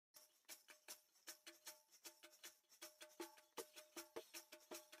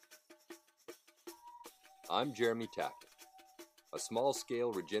I'm Jeremy Tackett, a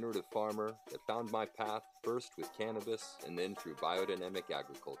small-scale regenerative farmer that found my path first with cannabis and then through biodynamic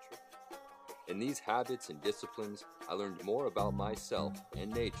agriculture. In these habits and disciplines, I learned more about myself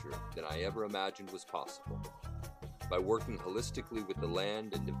and nature than I ever imagined was possible. By working holistically with the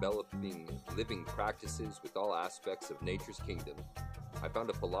land and developing living practices with all aspects of nature's kingdom, I found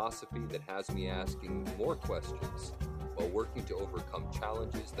a philosophy that has me asking more questions while working to overcome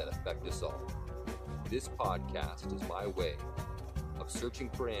challenges that affect us all. This podcast is my way of searching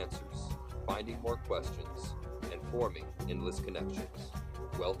for answers, finding more questions, and forming endless connections.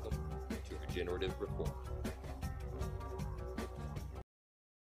 Welcome to Regenerative Reform.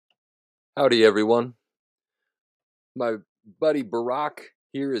 Howdy, everyone. My buddy Barack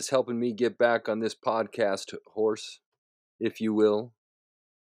here is helping me get back on this podcast horse, if you will.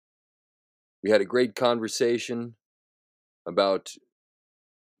 We had a great conversation about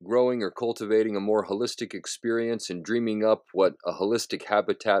growing or cultivating a more holistic experience and dreaming up what a holistic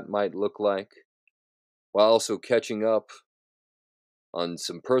habitat might look like, while also catching up on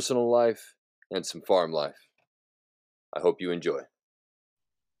some personal life and some farm life. I hope you enjoy.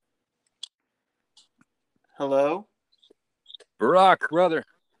 Hello? Barack, brother.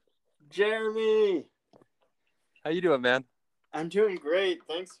 Jeremy! How you doing, man? I'm doing great.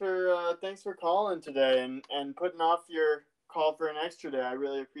 Thanks for calling today and putting off your call for an extra day. I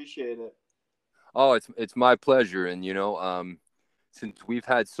really appreciate it. Oh, it's my pleasure. And, since we've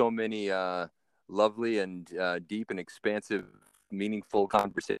had so many lovely and deep and expansive, meaningful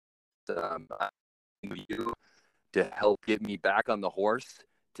conversations, I need you to help get me back on the horse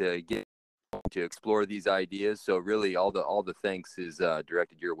to explore these ideas. So really, all the thanks is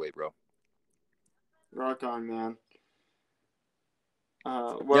directed your way, bro. Rock on, man.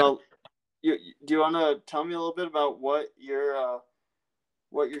 Yeah. Do you want to tell me a little bit about what you're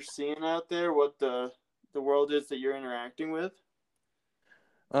seeing out there, what the world is that you're interacting with?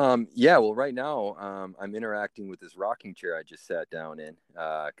 Well, right now, I'm interacting with this rocking chair I just sat down in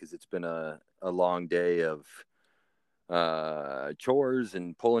because it's been a long day of chores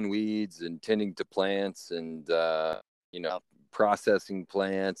and pulling weeds and tending to plants and, processing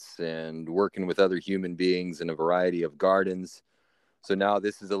plants and working with other human beings in a variety of gardens. So now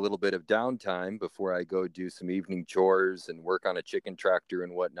this is a little bit of downtime before I go do some evening chores and work on a chicken tractor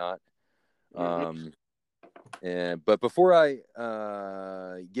and whatnot. Mm-hmm. But before I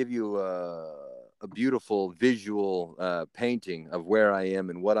give you a beautiful visual painting of where I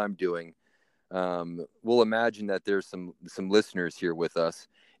am and what I'm doing, we'll imagine that there's some listeners here with us,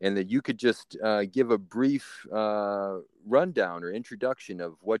 and that you could just give a brief rundown or introduction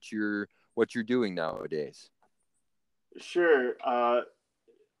of what you're doing nowadays. Sure.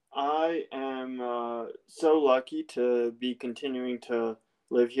 I am so lucky to be continuing to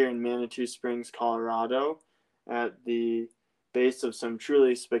live here in Manitou Springs, Colorado, at the base of some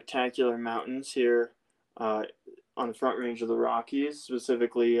truly spectacular mountains here on the Front Range of the Rockies,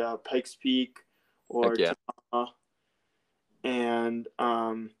 specifically Pikes Peak or Tacoma. And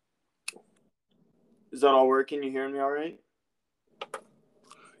is that all working? You hearing me all right?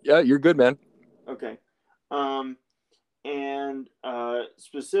 Yeah, you're good, man. Okay. And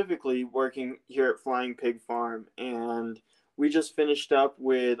specifically working here at Flying Pig Farm, and we just finished up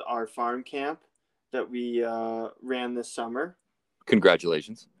with our farm camp that we ran this summer.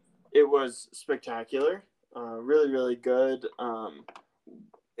 Congratulations. It was spectacular. Really, really good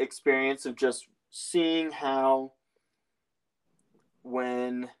experience of just seeing how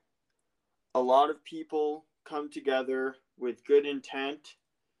when a lot of people come together with good intent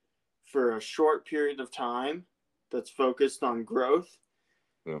for a short period of time that's focused on growth,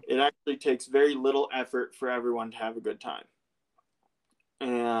 It actually takes very little effort for everyone to have a good time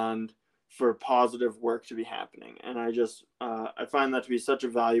and for positive work to be happening. And I find that to be such a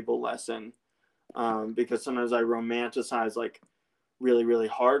valuable lesson because sometimes I romanticize like really, really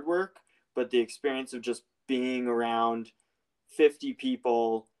hard work, but the experience of just being around 50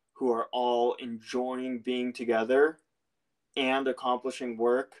 people who are all enjoying being together and accomplishing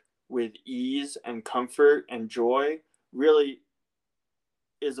work with ease and comfort and joy really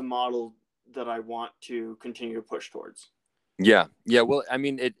is a model that I want to continue to push towards. Yeah. Well, I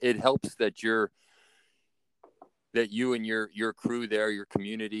mean, it helps that you and your crew there, your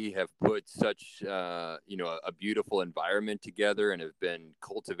community, have put such a beautiful environment together and have been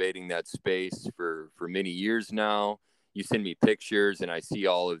cultivating that space for many years now. You send me pictures and I see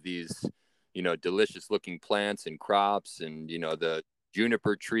all of these, delicious looking plants and crops and, the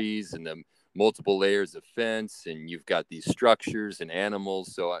juniper trees and the multiple layers of fence, and you've got these structures and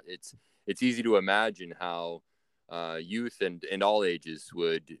animals. So it's easy to imagine how youth and all ages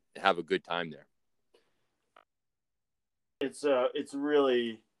would have a good time there. It's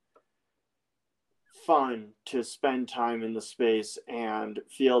really fun to spend time in the space and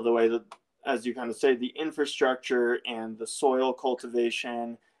feel the way that, as you kind of say, the infrastructure and the soil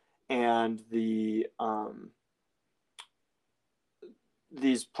cultivation and these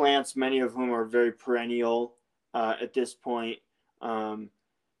plants, many of whom are very perennial at this point,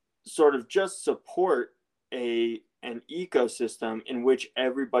 sort of just support an ecosystem in which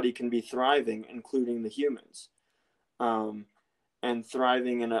everybody can be thriving, including the humans, and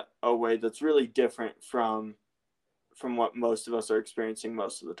thriving in a way that's really different from what most of us are experiencing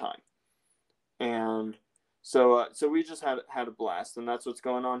most of the time. And so we just had a blast, and that's what's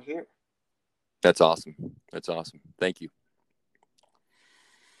going on here. That's awesome. That's awesome. Thank you.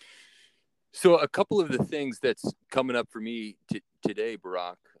 So a couple of the things that's coming up for me today,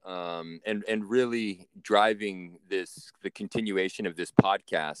 Barak, and really driving the continuation of this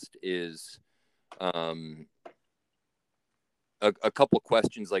podcast is a couple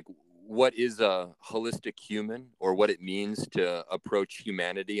questions like, what is a holistic human, or what it means to approach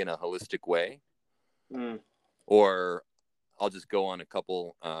humanity in a holistic way? Or I'll just go on a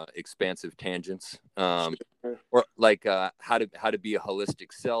couple expansive tangents, or like how to be a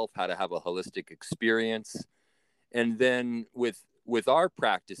holistic self, how to have a holistic experience, and then with our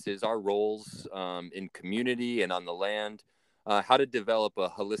practices, our roles in community and on the land, how to develop a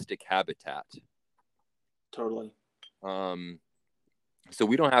holistic habitat. Totally. So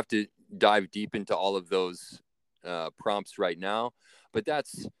we don't have to dive deep into all of those prompts right now, but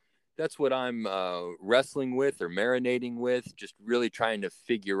that's what I'm wrestling with or marinating with, just really trying to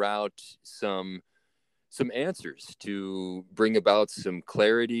figure out some answers to bring about some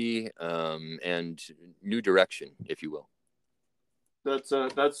clarity and new direction, if you will. That's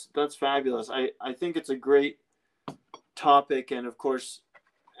fabulous. I think it's a great topic, and of course,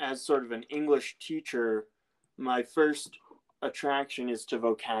 as sort of an English teacher, my first attraction is to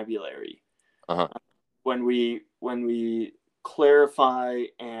vocabulary. When we clarify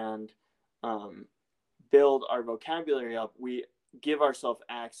and build our vocabulary up, we give ourselves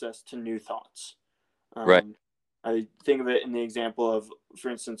access to new thoughts. Right. I think of it in the example of, for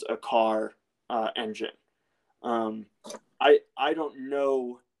instance, a car engine. I don't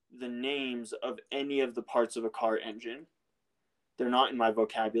know the names of any of the parts of a car engine. They're not in my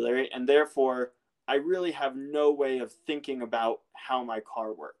vocabulary, and therefore I really have no way of thinking about how my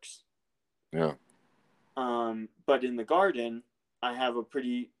car works. Yeah. But in the garden, I have a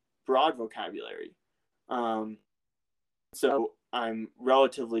pretty broad vocabulary. So I'm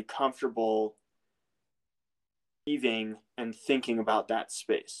relatively comfortable leaving and thinking about that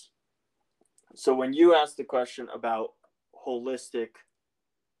space. So when you ask the question about holistic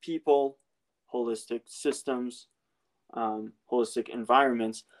people, holistic systems, holistic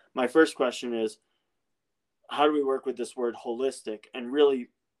environments, my first question is, how do we work with this word holistic and really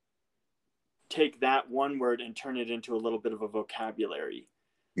take that one word and turn it into a little bit of a vocabulary?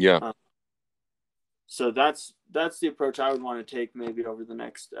 Yeah. So that's the approach I would want to take, maybe over the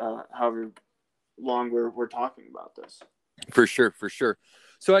next however long we're talking about this. For sure.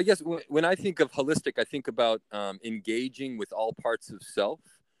 So I guess when I think of holistic, I think about engaging with all parts of self,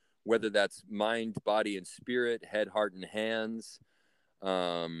 whether that's mind, body, and spirit, head, heart, and hands.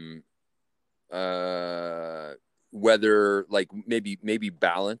 Whether like maybe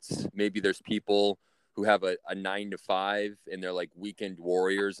balance. Maybe there's people who have a 9 to 5 and they're like weekend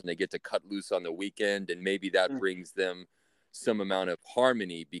warriors and they get to cut loose on the weekend, and maybe that brings them some amount of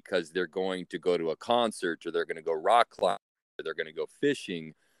harmony because they're going to go to a concert, or they're going to go rock climbing, or they're going to go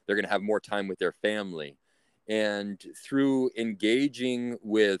fishing. They're going to have more time with their family. And through engaging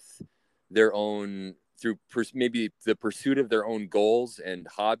with their own, through maybe the pursuit of their own goals and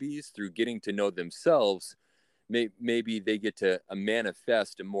hobbies, through getting to know themselves, maybe they get to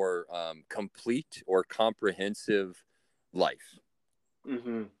manifest a more complete or comprehensive life.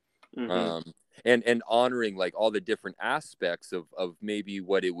 And honoring like all the different aspects of maybe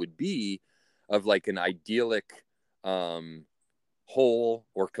what it would be of like an idyllic whole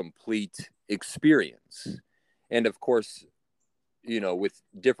or complete experience. And of course, with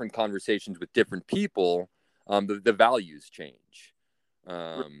different conversations with different people, the values change.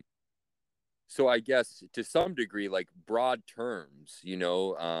 So I guess to some degree, like broad terms,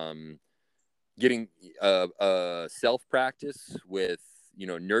 getting a self practice with,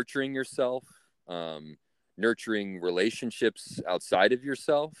 nurturing yourself, nurturing relationships outside of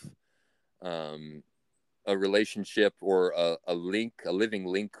yourself, a relationship or a living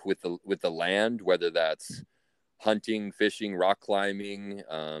link with the land, whether that's hunting, fishing, rock climbing,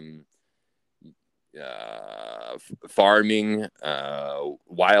 farming,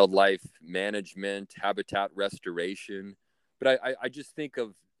 wildlife management, habitat restoration, but I just think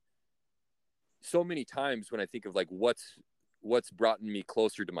of so many times when I think of like what's brought me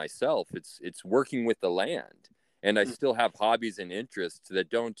closer to myself, it's working with the land. And I still have hobbies and interests that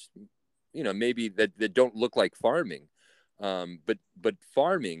don't, maybe that don't look like farming. But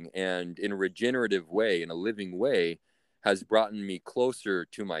farming, and in a regenerative way, in a living way, has brought me closer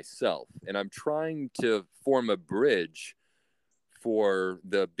to myself. And I'm trying to form a bridge for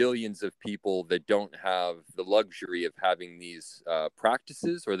the billions of people that don't have the luxury of having these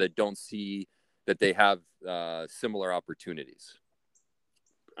practices, or that don't see that they have similar opportunities.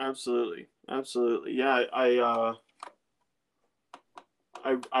 Absolutely. Yeah,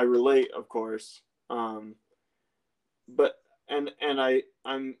 I relate, of course. But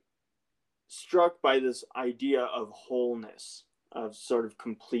I'm struck by this idea of wholeness, of sort of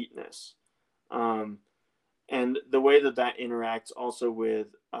completeness, and the way that interacts also with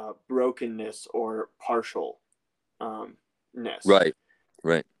brokenness or partialness. Right.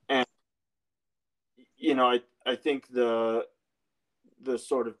 And I think the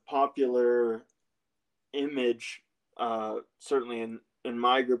sort of popular image, certainly in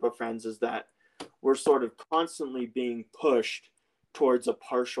my group of friends, is that we're sort of constantly being pushed towards a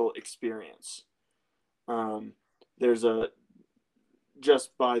partial experience. There's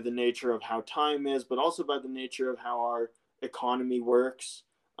just by the nature of how time is, but also by the nature of how our economy works,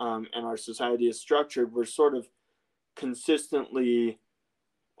 and our society is structured, we're sort of consistently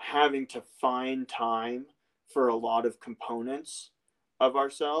having to find time for a lot of components of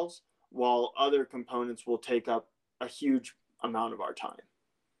ourselves, while other components will take up a huge amount of our time.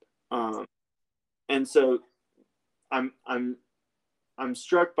 And so I'm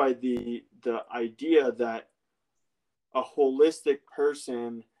struck by the idea that a holistic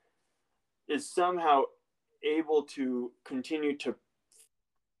person is somehow able to continue to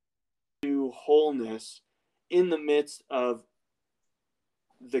do wholeness in the midst of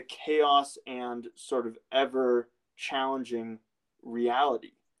the chaos and sort of ever challenging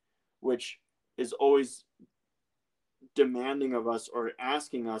reality, which is always demanding of us or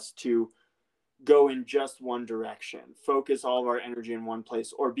asking us to go in just one direction, focus all of our energy in one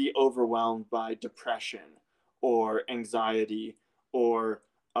place, or be overwhelmed by depression or anxiety or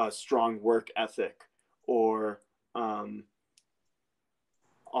a strong work ethic, or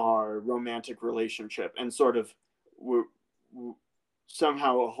our romantic relationship. And sort of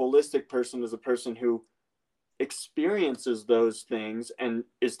somehow a holistic person is a person who experiences those things and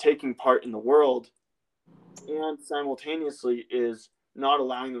is taking part in the world, and simultaneously is not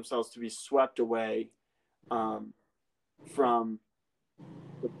allowing themselves to be swept away from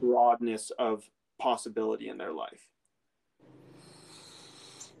the broadness of possibility in their life.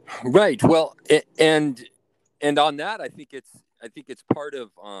 Right. Well, and on that, I think it's part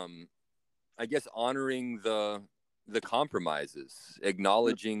of, I guess, honoring the compromises,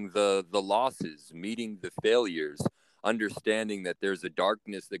 acknowledging the losses, meeting the failures, understanding that there's a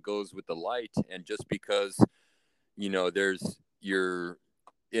darkness that goes with the light. And just because, you're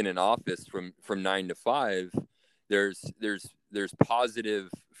in an office from 9 to 5, there's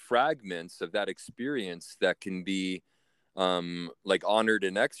positive fragments of that experience that can be like honored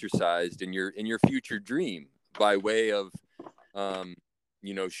and exercised in your future dream, by way of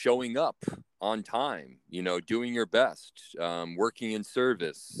showing up on time, doing your best, working in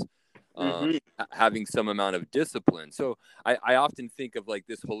service, having some amount of discipline. So I often think of like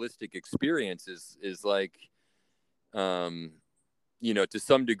this holistic experience is like, to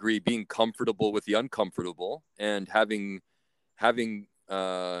some degree, being comfortable with the uncomfortable, and having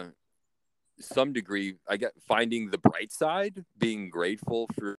some degree, I get, finding the bright side, being grateful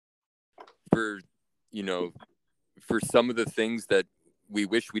for for some of the things that we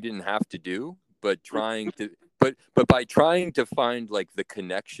wish we didn't have to do, but by trying to find like the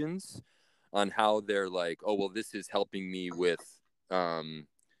connections on how they're like, oh well, this is helping me with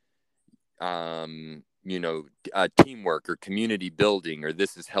teamwork or community building, or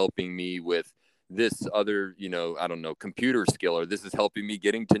this is helping me with this other, I don't know, computer skill, or this is helping me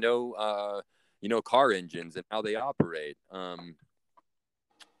getting to know car engines and how they operate.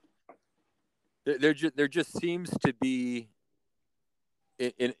 There just seems to be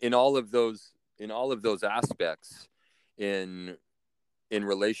in all of those aspects, in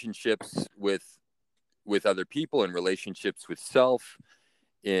relationships with other people, in relationships with self,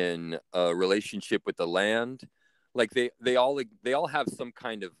 in a relationship with the land, like they all have some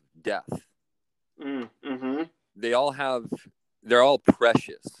kind of death. Mm-hmm. They're all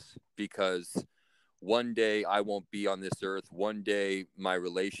precious, because one day I won't be on this earth. One day my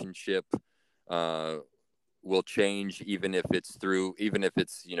relationship will change, even if it's 80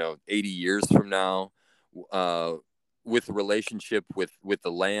 years from now. with the relationship with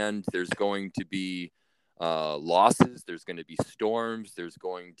the land. There's going to be losses. There's going to be storms. There's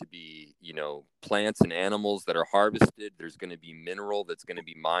going to be, plants and animals that are harvested. There's going to be mineral that's going to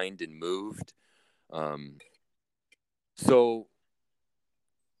be mined and moved. So,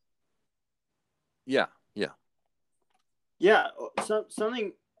 yeah. So,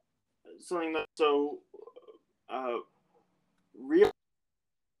 something that real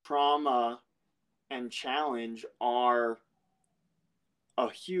trauma and challenge are a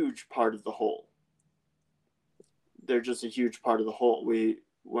huge part of the whole. They're just a huge part of the whole.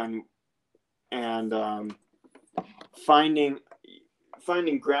 Finding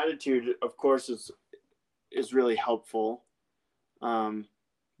gratitude, of course, is really helpful,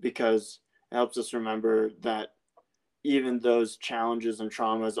 because it helps us remember that even those challenges and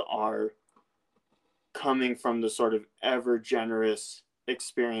traumas are coming from the sort of ever generous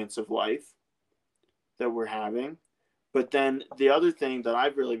experience of life that we're having. But then the other thing that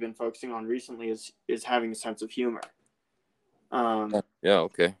I've really been focusing on recently is having a sense of humor.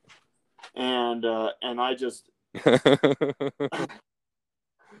 Okay. And I just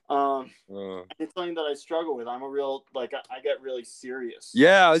it's something that I struggle with. I'm a real, I get really serious.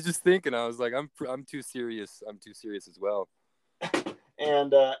 Yeah, I was just thinking. I was like, I'm too serious. I'm too serious as well.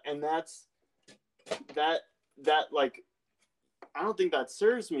 And that's that like, I don't think that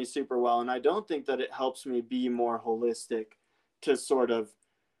serves me super well, and I don't think that it helps me be more holistic to sort of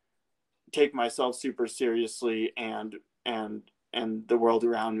take myself super seriously and the world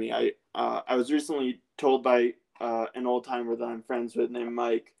around me. I was recently told by an old timer that I'm friends with named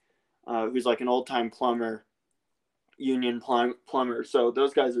Mike, who's like an old time plumber, union plumber. So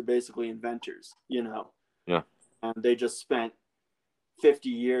those guys are basically inventors, Yeah. And they just spent 50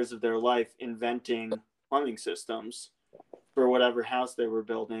 years of their life inventing plumbing systems for whatever house they were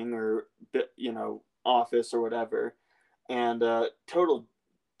building, or office or whatever. And total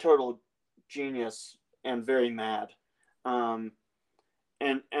genius and very mad, and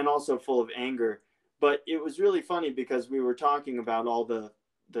also full of anger. But it was really funny because we were talking about all the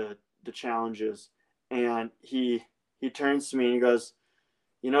challenges, and he turns to me and he goes,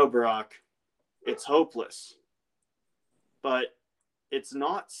 Barack, it's hopeless, but it's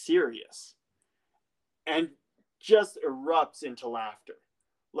not serious. And just erupts into laughter,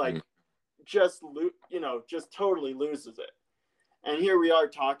 just totally loses it. And here we are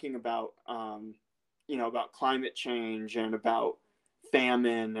talking about about climate change and about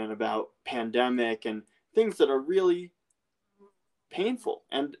famine and about pandemic and things that are really painful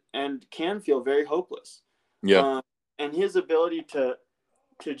and can feel very hopeless. And his ability to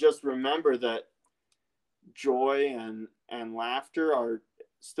just remember that joy and laughter are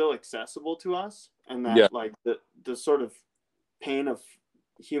still accessible to us, and that like the sort of pain of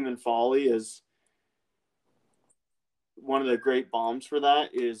human folly is one of the great balms for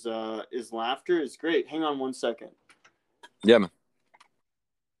that is laughter is great. Hang on one second. Yeah, man.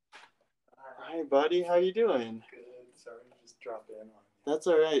 Hi, buddy. How you doing? Good. Sorry, I just dropped in on you. That's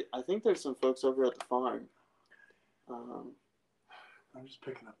all right. I think there's some folks over at the farm. I'm just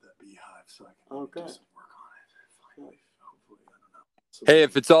picking up that beehive so I can do some work on it. Finally, hopefully, I don't know. So hey,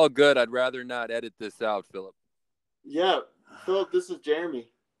 if it's all good, I'd rather not edit this out, Philip. Yeah, Philip, this is Jeremy.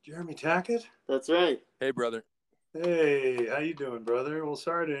 Jeremy Tackett? That's right. Hey, brother. Hey, how you doing, brother? Well,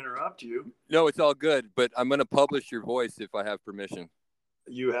 sorry to interrupt you. No, it's all good, but I'm going to publish your voice if I have permission.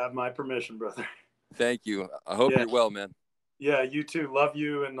 You have my permission, brother. Thank you. I hope you're well, man. Yeah, you too. Love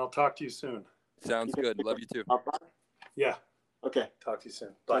you, and I'll talk to you soon. Sounds good. Love you too. Yeah. Okay. Talk to you soon.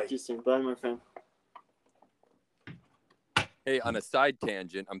 Bye. Talk to you soon. Bye, my friend. Hey, on a side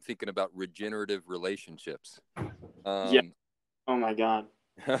tangent, I'm thinking about regenerative relationships. Yeah. Oh my God.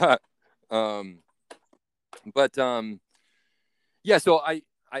 Yeah. So I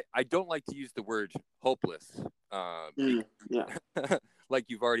don't like to use the word hopeless. Yeah. Like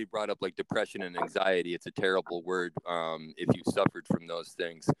you've already brought up, like depression and anxiety. It's a terrible word if you've suffered from those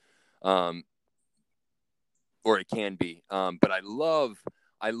things, or it can be. But I love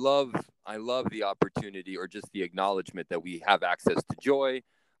the opportunity, or just the acknowledgement that we have access to joy,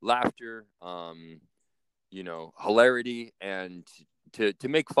 laughter, hilarity, and to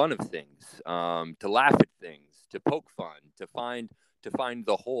make fun of things, to laugh at things, to poke fun, to find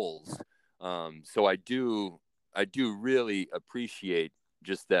the holes. So I do really appreciate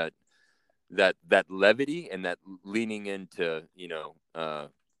just that levity and that leaning into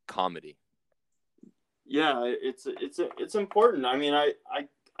comedy. Yeah, it's important. I mean, I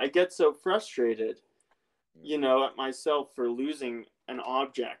get so frustrated, at myself for losing an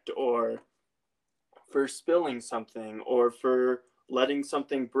object, or for spilling something, or for letting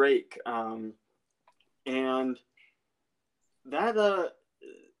something break. And that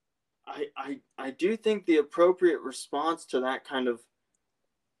I do think the appropriate response to that kind of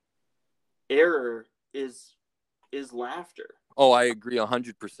error is laughter. Oh, I agree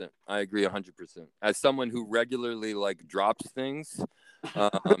 100%. I agree 100%. As someone who regularly like drops things,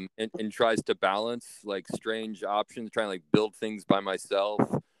 and tries to balance like strange options, trying to like build things by myself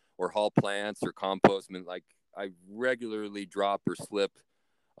or haul plants or compost, I mean, like I regularly drop or slip,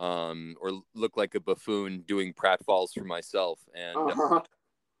 or look like a buffoon doing pratfalls for myself,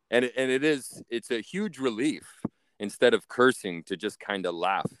 it's a huge relief instead of cursing to just kind of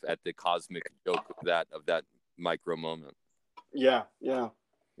laugh at the cosmic joke of that micro moment. Yeah. Yeah.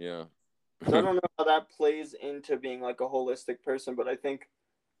 So I don't know how that plays into being like a holistic person, but I think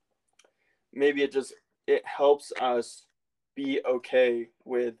maybe it helps us be okay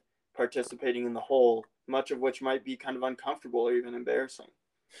with participating in the whole, much of which might be kind of uncomfortable or even embarrassing.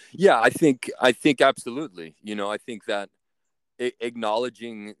 Yeah, I think absolutely. I think that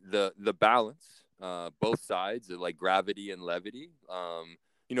acknowledging the balance, both sides, like gravity and levity.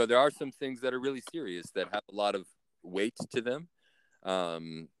 There are some things that are really serious that have a lot of weight to them.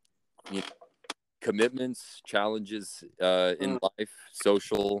 Commitments, challenges in life,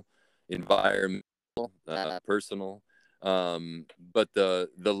 social, environmental, personal. But the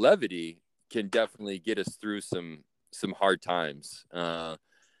levity can definitely get us through some hard times.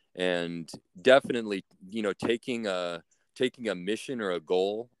 And definitely, taking a mission or a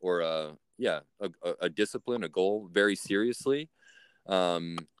goal or a discipline, a goal very seriously,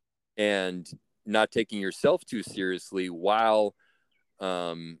 and not taking yourself too seriously, while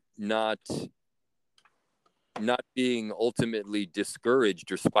not being ultimately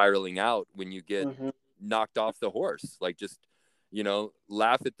discouraged or spiraling out when you get knocked off the horse. Like, just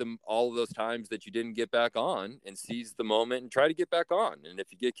laugh at them, all of those times that you didn't get back on, and seize the moment and try to get back on. And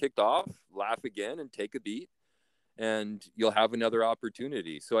if you get kicked off, laugh again and take a beat, and you'll have another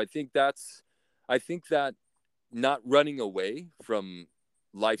opportunity. So I think that not running away from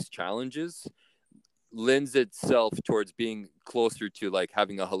life's challenges lends itself towards being closer to like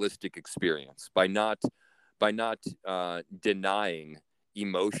having a holistic experience by not denying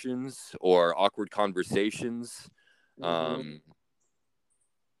emotions or awkward conversations.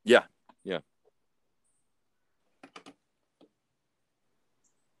 Yeah.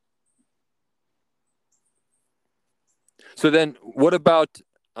 So then what about,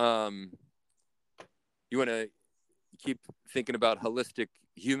 you want to keep thinking about holistic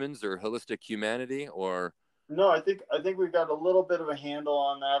humans or holistic humanity, or? No, I think we've got a little bit of a handle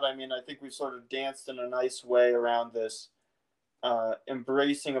on that. I mean, I think we've sort of danced in a nice way around this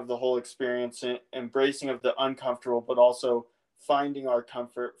embracing of the whole experience, embracing of the uncomfortable, but also finding our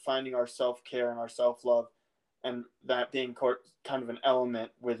comfort, finding our self-care and our self-love, and that being kind of an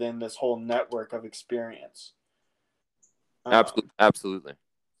element within this whole network of experience. Absolutely.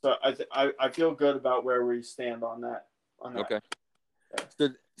 So I feel good about where we stand on that. Okay.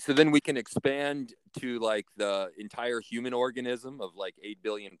 So then we can expand to like the entire human organism of like 8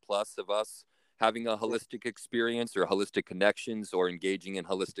 billion plus of us having a holistic experience or holistic connections or engaging in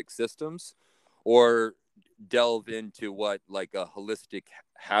holistic systems, or delve into what like a holistic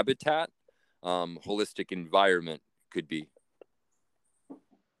habitat, holistic environment could be.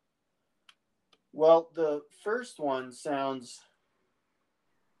 Well, the first one sounds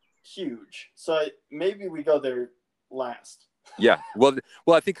huge, so maybe we go there last. Yeah, well,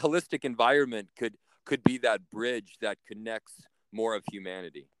 I think holistic environment could be that bridge that connects more of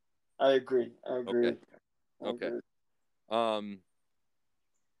humanity. I agree. Okay.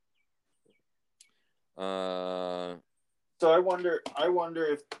 So I wonder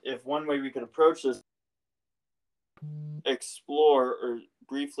if one way we could approach this, explore or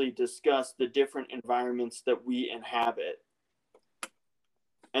briefly discuss the different environments that we inhabit,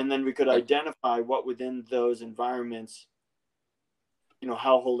 and then we could identify what within those environments,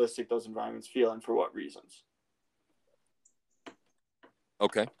 how holistic those environments feel and for what reasons.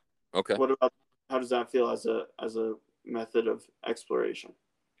 Okay. What about, how does that feel as a method of exploration?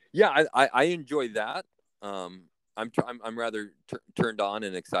 Yeah, I enjoy that. I'm rather turned on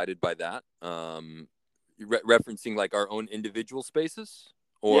and excited by that. Referencing like our own individual spaces,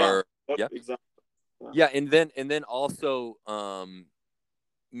 or exactly. Yeah, and then also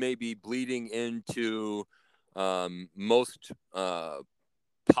maybe bleeding into most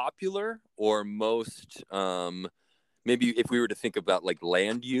popular or most maybe if we were to think about like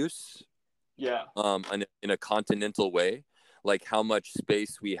land use, in a continental way, like how much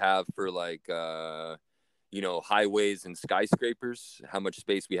space we have for like highways and skyscrapers, how much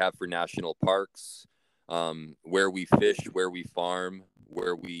space we have for national parks, where we fish, where we farm,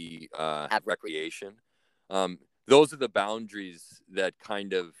 where we have recreation. those are the boundaries that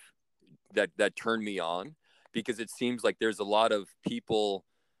kind of that turn me on, because it seems like there's a lot of people,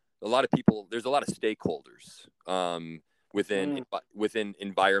 there's a lot of stakeholders within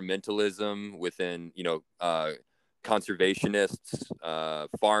environmentalism, within conservationists,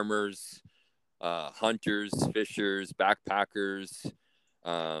 farmers, hunters, fishers, backpackers,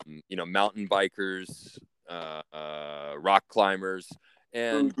 mountain bikers, rock climbers,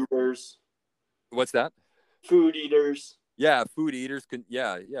 and food eaters. What's that? Food eaters. Yeah, food eaters.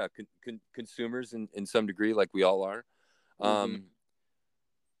 Consumers in some degree, like we all are.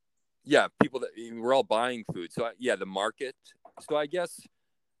 Yeah, people that we're all buying food. So the market. So I guess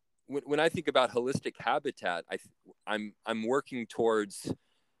when I think about holistic habitat, I'm working towards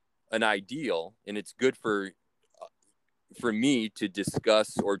an ideal, and it's good for me to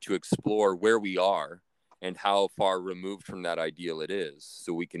discuss or to explore where we are and how far removed from that ideal it is,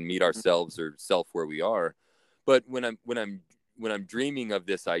 so we can meet ourselves or self where we are. But when I'm dreaming of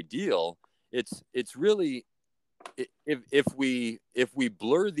this ideal, it's really, if we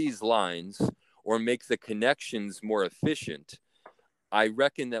blur these lines or make the connections more efficient, I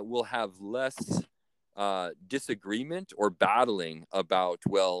reckon that we'll have less disagreement or battling about,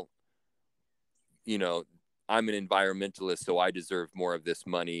 well, I'm an environmentalist, so I deserve more of this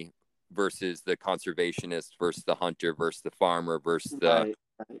money, versus the conservationist, versus the hunter, versus the farmer, versus the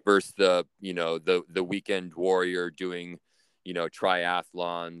the weekend warrior doing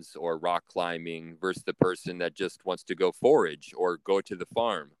triathlons or rock climbing, versus the person that just wants to go forage or go to the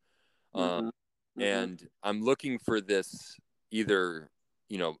farm. And I'm looking for this either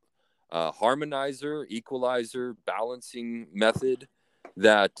harmonizer, equalizer, balancing method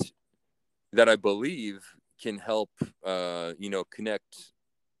that I believe can help connect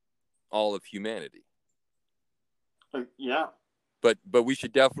all of humanity. Yeah. But we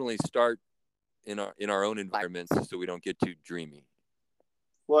should definitely start in our own environments, so we don't get too dreamy.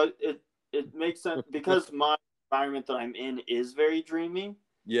 Well, it makes sense, because my environment that I'm in is very dreamy.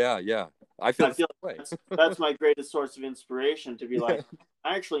 Yeah. I feel like that's my greatest source of inspiration, to be like,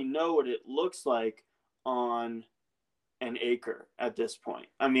 I actually know what it looks like on an acre at this point.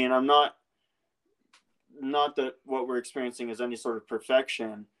 I mean, I'm not that what we're experiencing is any sort of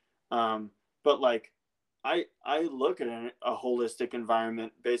perfection, but like I look at a holistic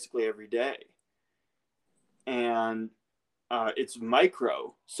environment basically every day, and it's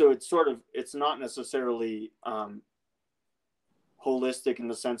micro, so it's not necessarily holistic in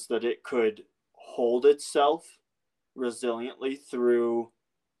the sense that it could hold itself resiliently through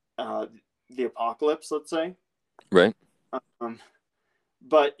the apocalypse, let's say. Right.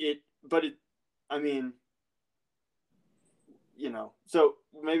 But it I mean, so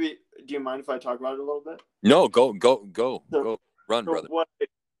maybe, do you mind if I talk about it a little bit? No, go run, brother. What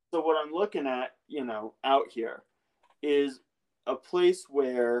I'm looking at, out here, is a place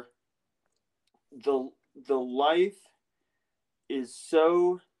where the life is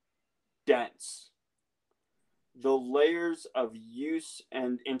so dense. The layers of use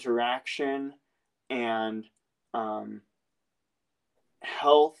and interaction and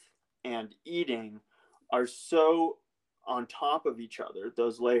health and eating are so on top of each other,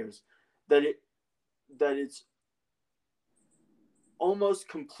 those layers, that it's almost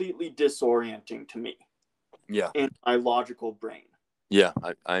completely disorienting to me. Yeah. In my logical brain. Yeah,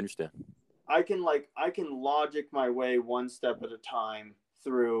 I understand. I can logic my way one step at a time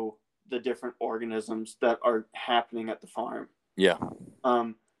through the different organisms that are happening at the farm. Yeah.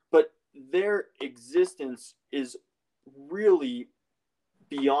 But their existence is really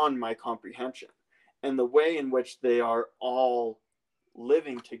beyond my comprehension. And the way in which they are all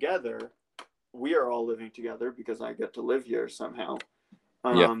living together, we are all living together because I get to live here somehow,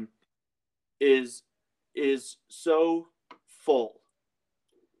 is so full,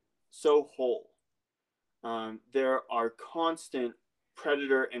 so whole. There are constant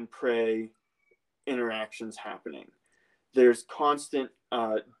predator and prey interactions happening. There's constant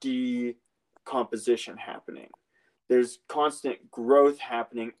decomposition happening. There's constant growth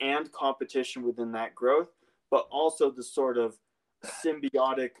happening and competition within that growth, but also the sort of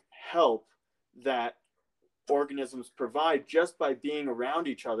symbiotic help that organisms provide just by being around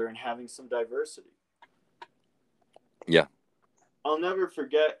each other and having some diversity. Yeah. I'll never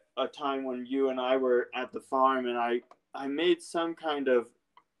forget a time when you and I were at the farm, and I made some kind of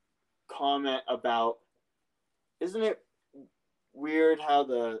comment about, isn't it weird how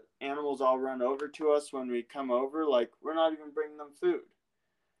the animals all run over to us when we come over? Like, we're not even bringing them food.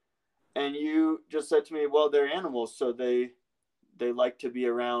 And you just said to me, well, they're animals, so they like to be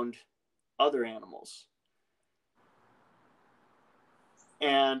around other animals.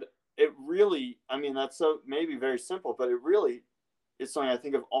 And it really, I mean, that's so maybe very simple, but it really is something I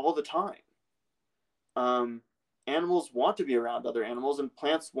think of all the time. Animals want to be around other animals, and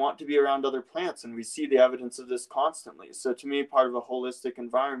plants want to be around other plants, and we see the evidence of this constantly. So to me, part of a holistic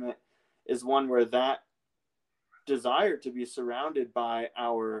environment is one where that desire to be surrounded by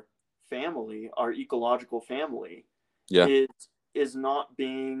our family, our ecological family, Yeah. is not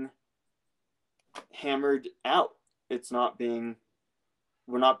being hammered out. It's not being,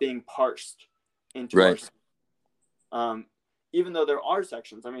 we're not being parsed into Right. our, even though there are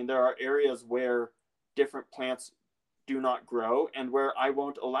sections. I mean, there are areas where different plants do not grow and where I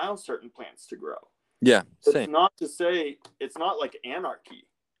won't allow certain plants to grow. Yeah. Same. It's not to say, it's not like anarchy,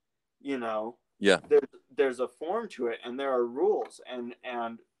 you know. Yeah. There's a form to it, and there are rules, and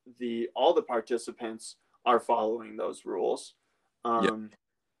all the participants are following those rules.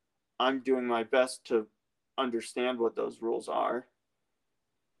 I'm doing my best to understand what those rules are.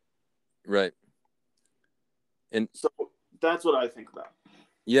 Right. And so that's what I think about.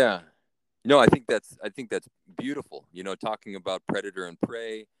 Yeah. No, I think that's beautiful. You know, talking about predator and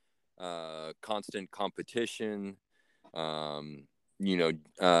prey, constant competition, you know,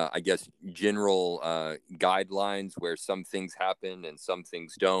 I guess general guidelines where some things happen and some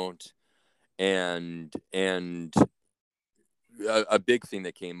things don't. And a big thing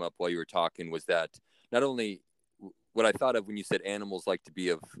that came up while you were talking was that not only what I thought of when you said animals like to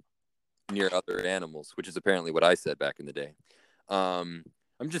be near other animals, which is apparently what I said back in the day. I'm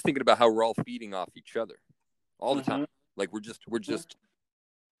just thinking about how we're all feeding off each other all the time. Like we're just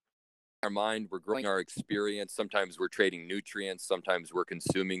our mind, we're growing our experience. Sometimes we're trading nutrients. Sometimes we're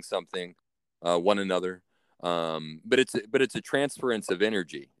consuming something, one another. But it's a transference of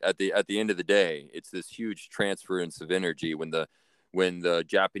energy. At the end of the day, it's this huge transference of energy. When the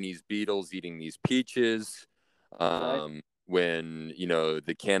Japanese beetle's eating these peaches, when, you know,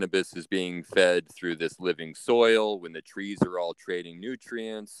 the cannabis is being fed through this living soil, when the trees are all trading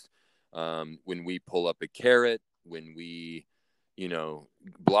nutrients, when we pull up a carrot, when we, you know,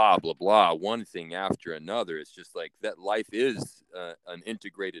 blah, blah, blah, one thing after another. It's just like that life is an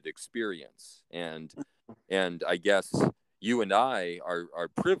integrated experience. And I guess you and I are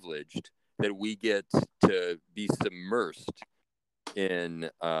privileged that we get to be submersed in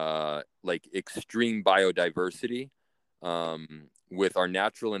like extreme biodiversity, with our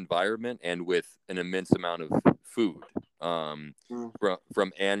natural environment and with an immense amount of food,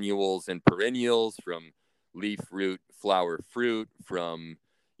 from annuals and perennials, from leaf, root, flower, fruit, from,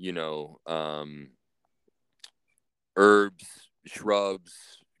 you know, herbs, shrubs,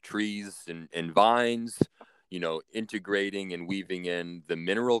 trees, and vines, you know, integrating and weaving in the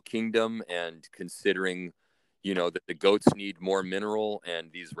mineral kingdom and considering, you know, that the goats need more mineral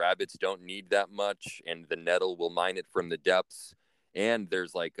and these rabbits don't need that much, and the nettle will mine it from the depths. And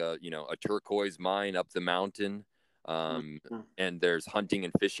there's like a turquoise mine up the mountain, and there's hunting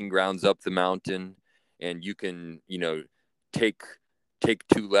and fishing grounds up the mountain, and you can, you know, take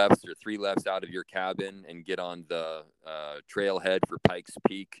 2 lefts or 3 lefts out of your cabin and get on the trailhead for Pikes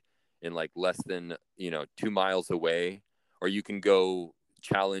Peak in like less than, you know, 2 miles away. Or you can go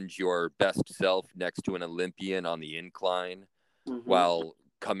challenge your best self next to an Olympian on the incline while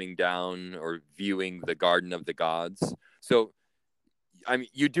coming down or viewing the Garden of the Gods. So, I mean,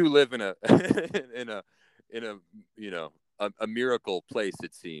 you do live in a in a you know, a miracle place,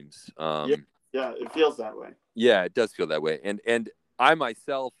 it seems. Yeah, it feels that way. Yeah, it does feel that way. And I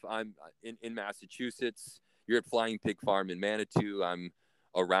myself, I'm in Massachusetts. You're at Flying Pig Farm in Manitou. I'm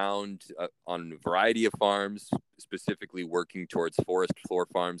around on a variety of farms, specifically working towards forest floor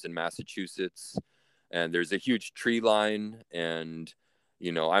farms in Massachusetts. And there's a huge tree line. And,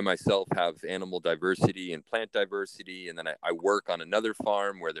 you know, I myself have animal diversity and plant diversity. And then I work on another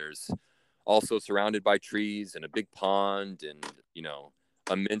farm where there's also surrounded by trees and a big pond and, you know,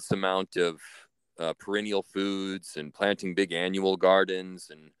 immense amount of perennial foods, and planting big annual gardens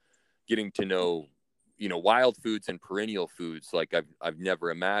and getting to know, you know, wild foods and perennial foods like I've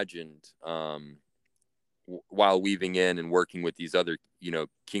never imagined, while weaving in and working with these other, you know,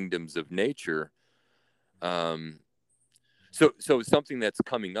 kingdoms of nature. So something that's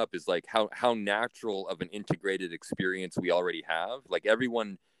coming up is like how natural of an integrated experience we already have. Like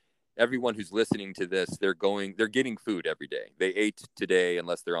everyone who's listening to this, they're getting food every day. They ate today,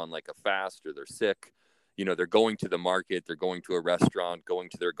 unless they're on like a fast or they're sick. You know, they're going to the market, they're going to a restaurant, going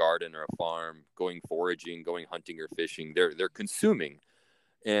to their garden or a farm, going foraging, going hunting or fishing. They're consuming.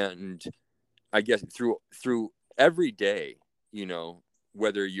 And I guess through every day, you know,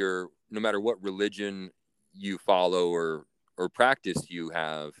 no matter what religion you follow or practice you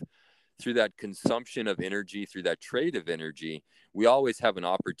have, consumption of energy, through that trade of energy, we always have an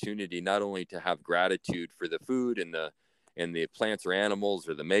opportunity not only to have gratitude for the food and the plants or animals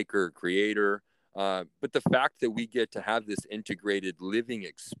or the maker or creator, but the fact that we get to have this integrated living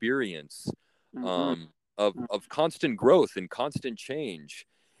experience of constant growth and constant change,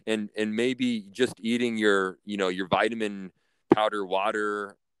 and maybe just eating your vitamin powder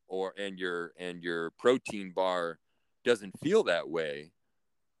water and your protein bar doesn't feel that way.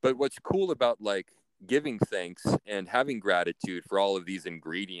 But what's cool about like giving thanks and having gratitude for all of these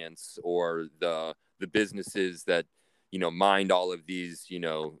ingredients, or the businesses that mined all of these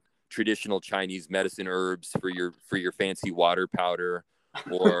traditional Chinese medicine herbs for your fancy water powder,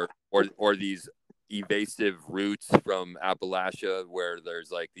 or these evasive roots from Appalachia where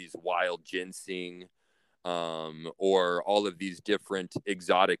there's like these wild ginseng, or all of these different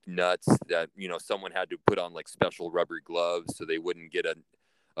exotic nuts that someone had to put on like special rubber gloves so they wouldn't get a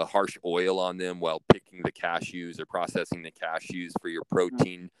harsh oil on them while picking the cashews or processing the cashews for your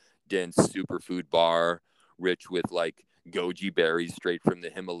protein dense superfood bar rich with like goji berries straight from the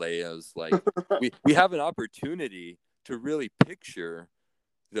Himalayas. Like we have an opportunity to really picture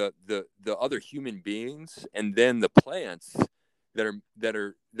the other human beings and then the plants that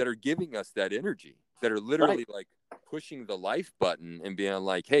are giving us that energy, that are literally like pushing the life button and being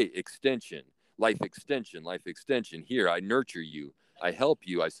like, hey, life extension, here, I nurture you, I help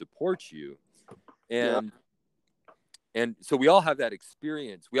you, I support you. And so we all have that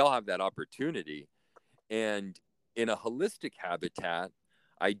experience, we all have that opportunity. And in a holistic habitat,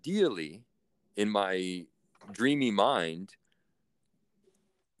 ideally, in my dreamy mind,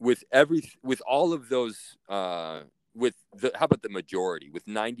 with all of those, how about the majority, with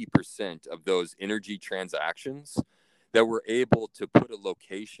 90% of those energy transactions, that we're able to put a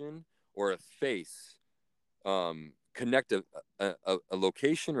location or a face, connect a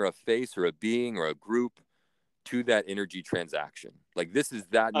location or a face or a being or a group to that energy transaction. Like, this is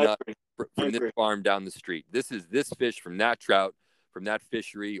that nut from this farm down the street. This is this fish from that trout from that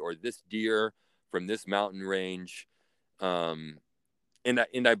fishery, or this deer from this mountain range. And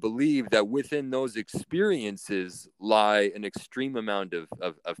I believe that within those experiences lie an extreme amount of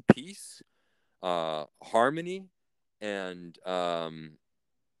peace, harmony, and a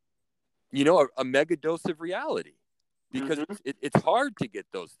mega dose of reality. Because it's hard to get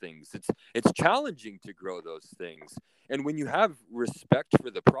those things. It's challenging to grow those things. And when you have respect for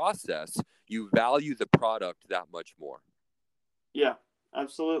the process, you value the product that much more. Yeah,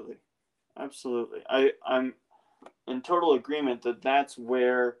 absolutely. I'm in total agreement that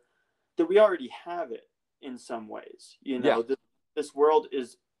we already have it in some ways. This world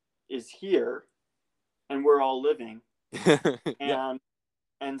is here, and we're all living.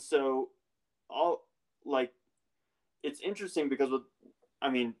 And so all like, it's interesting because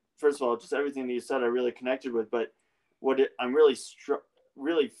first of all, just everything that you said I really connected with, but I'm really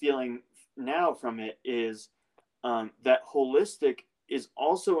feeling now from it is that holistic is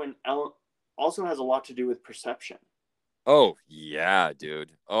also also has a lot to do with perception. Oh yeah,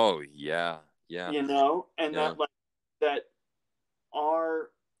 dude. Oh yeah. And that our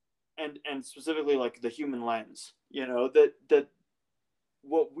and specifically like the human lens, that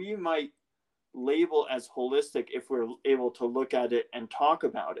what we might label as holistic, if we're able to look at it and talk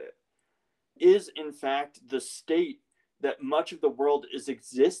about it, is in fact the state that much of the world is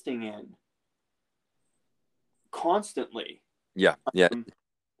existing in constantly. Yep. And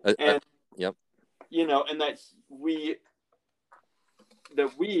that we,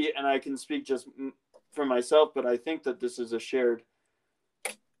 and I can speak just for myself, but I think that this is a shared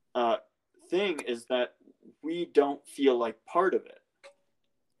thing, is that we don't feel like part of it.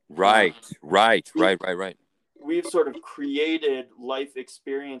 Right. We've sort of created life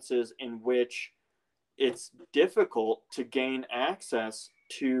experiences in which it's difficult to gain access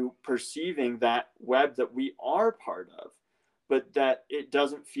to perceiving that web that we are part of, but that it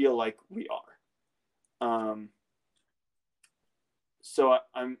doesn't feel like we are. So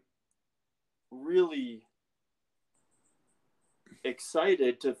I'm really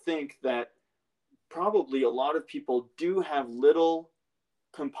excited to think that probably a lot of people do have little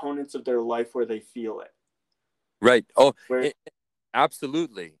components of their life where they feel it. Right.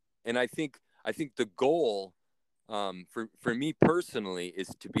 Absolutely. And I think the goal, for me personally, is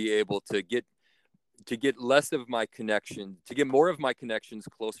to be able to get less of my connection, to get more of my connections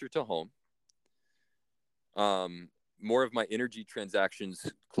closer to home. More of my energy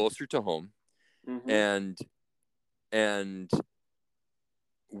transactions closer to home. And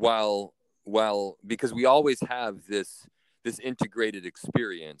while because we always have this integrated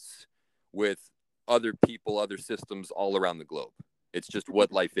experience with other people, other systems all around the globe. It's just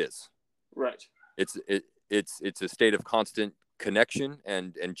what life is. Right. It's a state of constant connection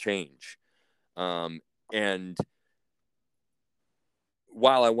and change. And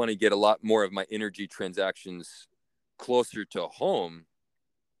while I want to get a lot more of my energy transactions closer to home,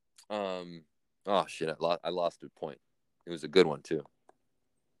 oh shit, I lost a point. It was a good one too.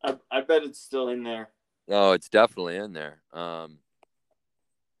 I bet it's still in there. Oh, it's definitely in there. No,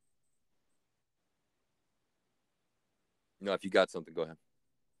 if you got something, go ahead.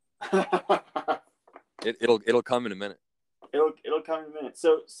 It'll come in a minute. It'll come in a minute.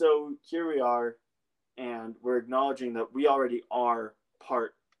 So here we are, and we're acknowledging that we already are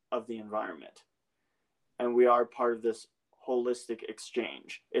part of the environment, and we are part of this holistic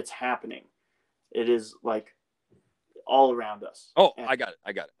exchange. It's happening. It is like all around us. Oh, and I got it.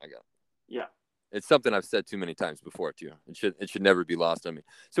 Yeah. It's something I've said too many times before too. It should never be lost on me.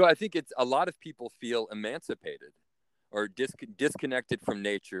 So I think it's a lot of people feel emancipated or disconnected from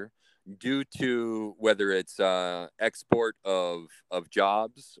nature due to whether it's export of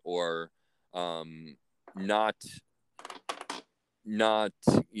jobs or not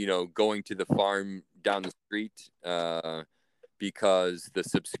going to the farm down the street because the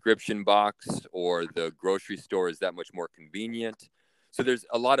subscription box or the grocery store is that much more convenient. So there's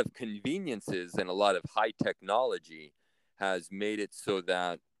a lot of conveniences, and a lot of high technology has made it so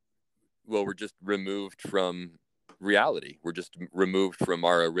that, well, we're just removed from reality. We're just removed from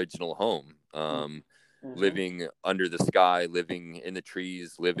our original home, living under the sky, living in the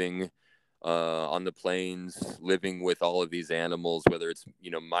trees, living on the plains, living with all of these animals, whether it's,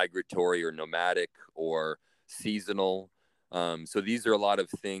 migratory or nomadic or seasonal. So these are a lot of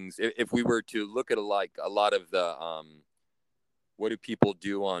things. If we were to look at a lot of the, what do people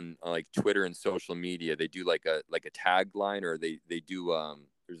do on like Twitter and social media? They do like a tagline, or they do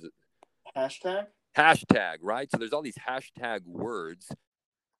there's a hashtag, right? So there's all these hashtag words,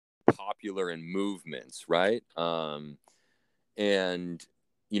 popular in movements, right? And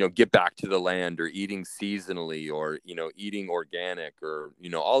get back to the land, or eating seasonally, or eating organic, or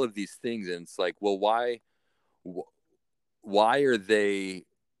all of these things. And it's like, well, why are they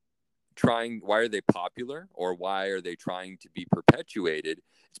popular, or why are they trying to be perpetuated?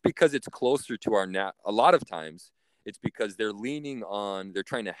 It's because it's closer to our a lot of times it's because they're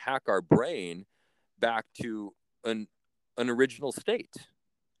trying to hack our brain back to an original state.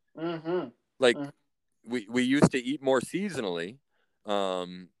 Like we used to eat more seasonally.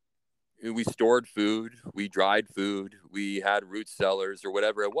 We stored food, we dried food, we had root cellars or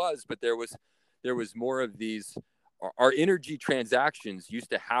whatever it was, but there was more of these. Our energy transactions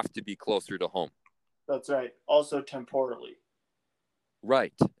used to have to be closer to home. That's right. Also temporally.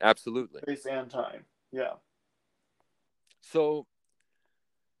 Right. Absolutely. Space and time. Yeah. So,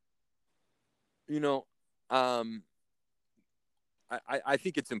 I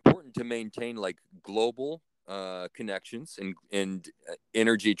think it's important to maintain like global connections and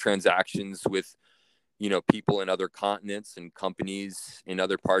energy transactions with, people in other continents and companies in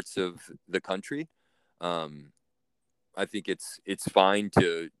other parts of the country. I think it's fine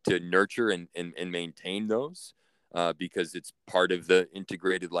to nurture and maintain those because it's part of the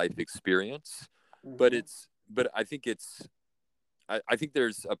integrated life experience. But I think I think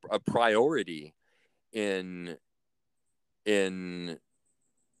there's a priority in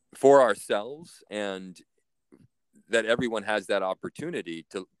for ourselves, and that everyone has that opportunity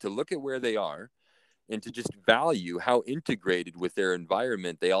to look at where they are and to just value how integrated with their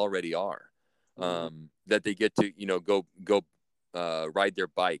environment they already are. That they get to, go ride their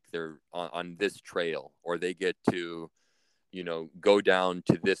bike. They're on this trail, or they get to, go down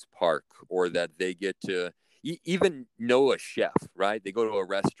to this park, or that they get to even know a chef, right? They go to a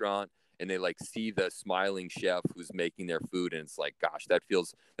restaurant and they like see the smiling chef who's making their food, and it's like, gosh,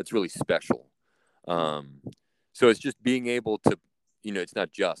 that's really special. So it's just being able to, it's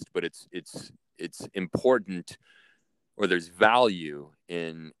not just, but it's important, or there's value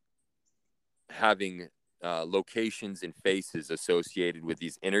in having locations and faces associated with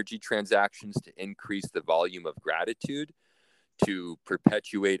these energy transactions to increase the volume of gratitude, to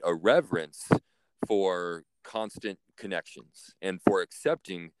perpetuate a reverence for constant connections, and for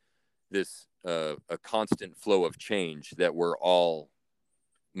accepting this a constant flow of change that we're all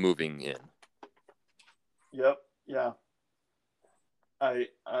moving in. Yep. Yeah.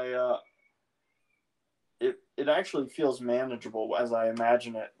 It actually feels manageable as I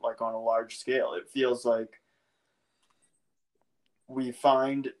imagine it, like on a large scale. It feels like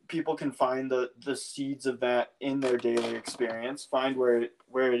people can find the seeds of that in their daily experience, find where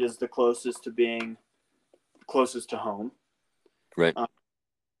it is the closest to being closest to home. Right.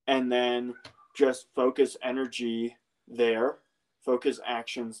 And then just focus energy there, focus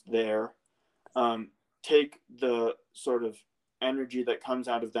actions there, take the sort of energy that comes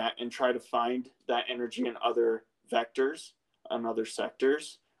out of that and try to find that energy in other vectors and other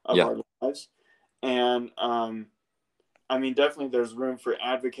sectors of Yeah. our lives. And I mean, definitely there's room for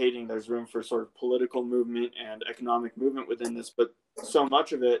advocating, there's room for sort of political movement and economic movement within this, but so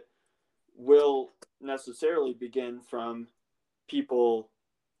much of it will necessarily begin from people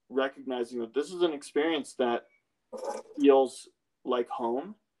recognizing that this is an experience that feels like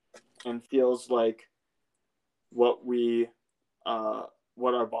home and feels like what we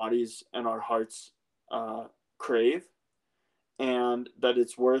what our bodies and our hearts crave, and that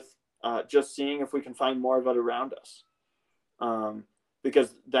it's worth just seeing if we can find more of it around us,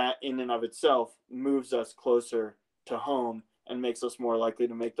 because that in and of itself moves us closer to home and makes us more likely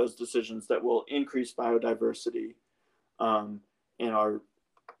to make those decisions that will increase biodiversity in our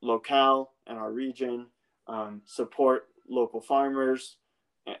locale and our region, support local farmers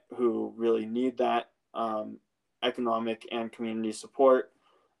who really need that economic and community support,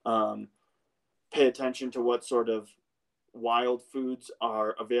 pay attention to what sort of wild foods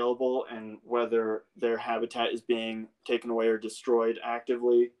are available and whether their habitat is being taken away or destroyed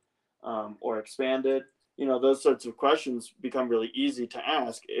actively, or expanded. You know, those sorts of questions become really easy to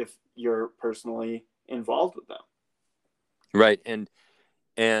ask if you're personally involved with them. Right. And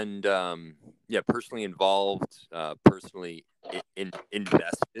yeah, personally involved, personally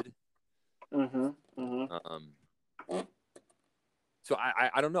invested. Mm-hmm. Mm-hmm. So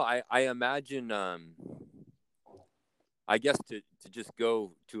I don't know. I imagine, I guess to just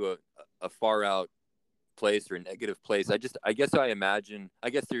go to a far out place or a negative place. I guess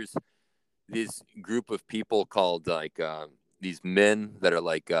there's this group of people called like these men that are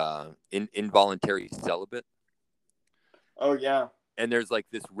like involuntary celibate. Oh yeah. And there's like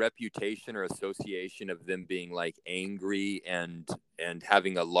this reputation or association of them being like angry and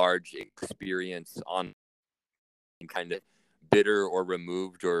having a large experience on kind of bitter or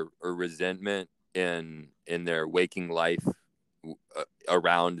removed or resentment in their waking life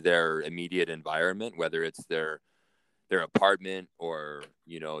around their immediate environment, whether it's their apartment or,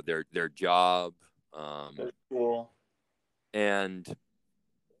 you know, their job. That's cool. And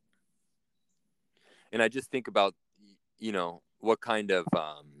I just think about, you know, what kind of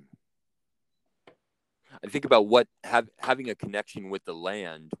I think about what having a connection with the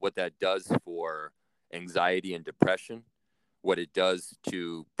land, what that does for anxiety and depression, what it does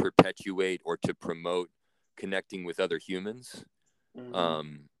to perpetuate or to promote connecting with other humans.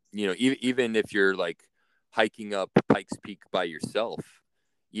 Mm-hmm. You know, even if you're like hiking up Pikes Peak by yourself,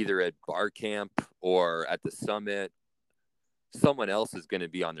 either at bar camp or at the summit, someone else is going to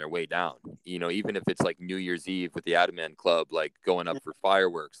be on their way down. You know, even if it's like New Year's Eve with the Adaman Club, like going up for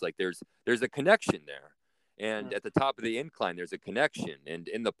fireworks, like there's a connection there. And at the top of the incline, there's a connection. And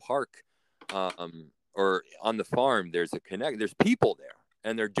in the park, or on the farm, there's a connect. There's people there,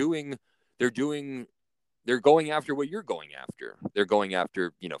 and they're going after what you're going after. They're going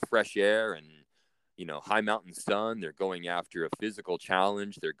after, you know, fresh air and, you know, high mountain sun. They're going after a physical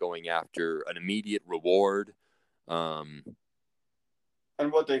challenge. They're going after an immediate reward. And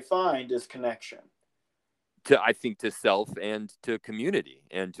what they find is connection. I think to self and to community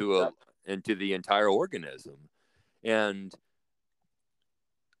and to and to the entire organism. And,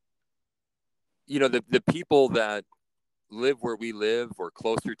 you know, the people that live where we live or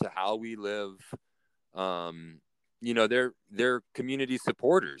closer to how we live, you know, they're community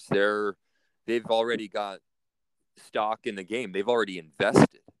supporters. They've already got stock in the game. They've already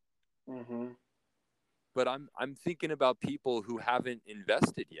invested. Mm-hmm. But I'm thinking about people who haven't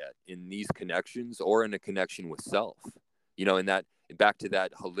invested yet in these connections or in a connection with self. You know, in that, back to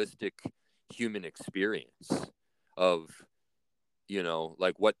that holistic human experience of, you know,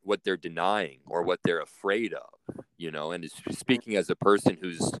 like what they're denying or what they're afraid of. You know, and speaking as a person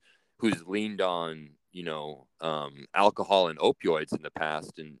who's leaned on, you know, alcohol and opioids in the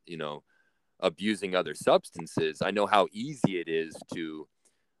past, and, you know, abusing other substances, I know how easy it is to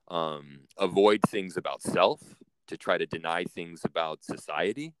avoid things about self, to try to deny things about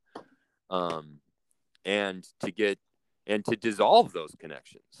society, and to dissolve those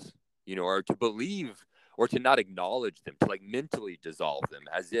connections, you know, or to believe or to not acknowledge them, to like mentally dissolve them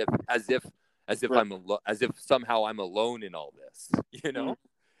as if right. As if somehow I'm alone in all this, you know.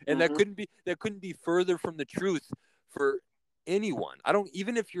 Mm-hmm. And that couldn't be further from the truth for anyone.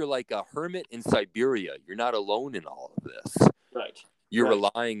 Even if you're like a hermit in Siberia, you're not alone in all of this. Right. You're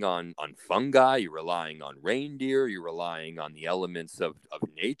relying on fungi, you're relying on reindeer, you're relying on the elements of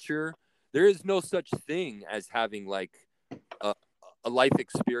nature. There is no such thing as having like a life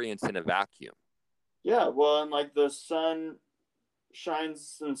experience in a vacuum. Yeah, well, and like the sun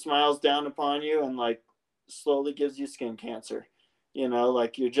shines and smiles down upon you and like slowly gives you skin cancer. You know,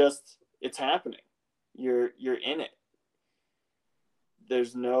 like it's happening. You're in it.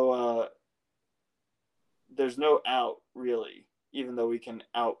 There's no out really, even though we can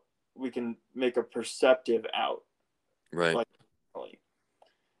make a perceptive out. Right. Like,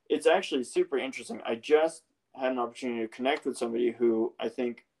 it's actually super interesting. I just had an opportunity to connect with somebody who I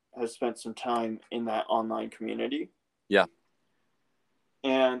think has spent some time in that online community. Yeah.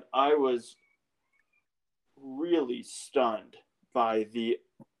 And I was really stunned by the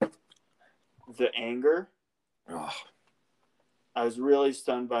anger. Oh. I was really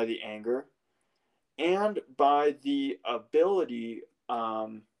stunned by the anger and by the ability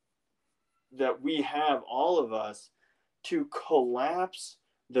that we have, all of us, to collapse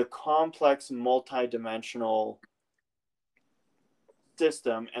the complex multidimensional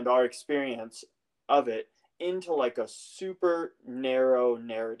system and our experience of it into like a super narrow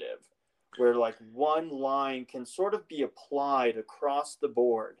narrative where like one line can sort of be applied across the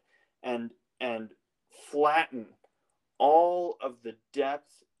board and flatten all of the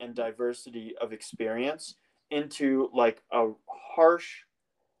depth and diversity of experience into like a harsh,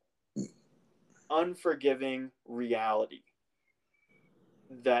 unforgiving reality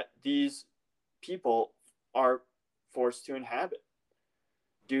that these people are forced to inhabit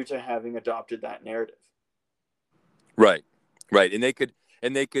due to having adopted that narrative. Right. And they could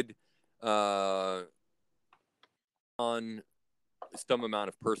on some amount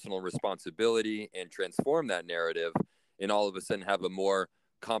of personal responsibility and transform that narrative and all of a sudden have a more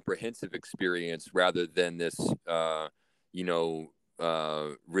comprehensive experience rather than this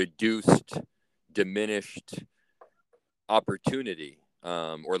reduced, diminished opportunity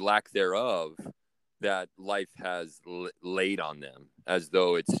or lack thereof that life has laid on them, as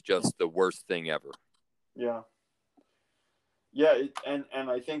though it's just the worst thing ever. Yeah, and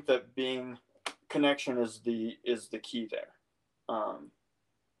I think that being connection is the key there,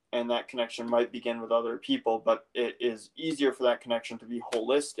 and that connection might begin with other people, but it is easier for that connection to be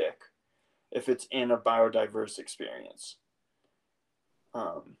holistic if it's in a biodiverse experience,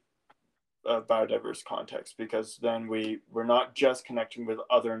 a biodiverse context, because then we're not just connecting with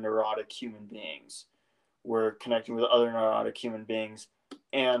other neurotic human beings. We're connecting with other neurotic human beings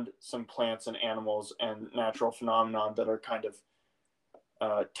and some plants and animals and natural phenomenon that are kind of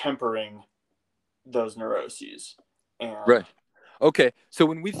tempering those neuroses. And right. Okay. So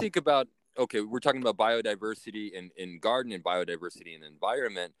when we think about, we're talking about biodiversity in garden and biodiversity in the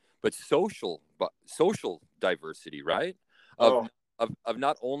environment, but social diversity, right? Of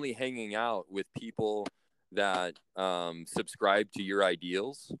not only hanging out with people that subscribe to your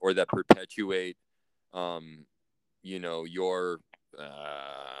ideals or that perpetuate, your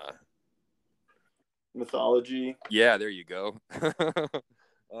mythology. Yeah, there you go.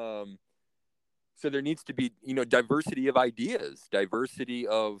 So there needs to be, diversity of ideas, diversity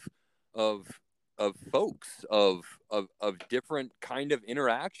of folks, of different kind of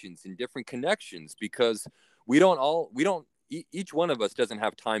interactions and different connections, because each one of us doesn't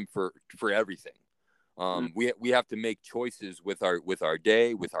have time for everything. We have to make choices with our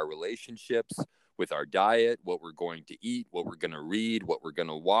day, with our relationships, with our diet, what we're going to eat, what we're going to read, what we're going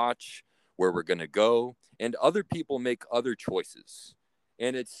to watch, where we're going to go, and other people make other choices.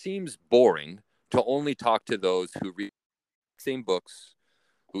 And it seems boring to only talk to those who read the same books,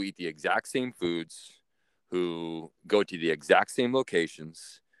 who eat the exact same foods, who go to the exact same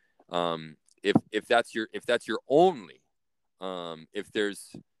locations. If that's your only, if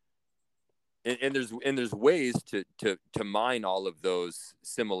there's and there's ways to mine all of those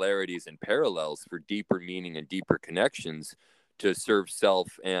similarities and parallels for deeper meaning and deeper connections to serve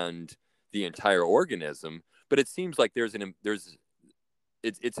self and the entire organism. But it seems like it's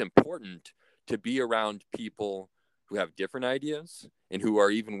important to be around people who have different ideas and who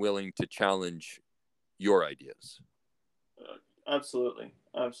are even willing to challenge your ideas. Absolutely.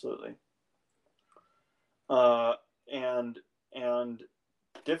 And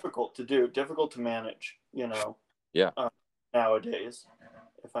difficult to do, difficult to manage, Yeah. Nowadays,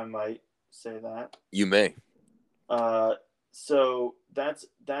 if I might say that. You may. So that's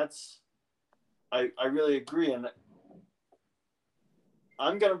I really agree, and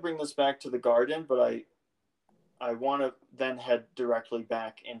I'm going to bring this back to the garden, but I want to then head directly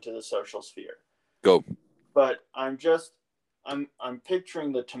back into the social sphere. Go. But I'm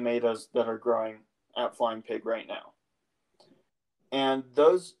picturing the tomatoes that are growing at Flying Pig right now. And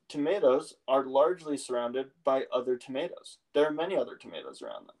those tomatoes are largely surrounded by other tomatoes. There are many other tomatoes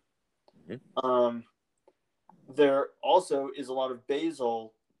around them. Mm-hmm. There also is a lot of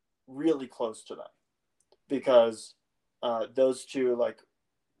basil really close to them because those two like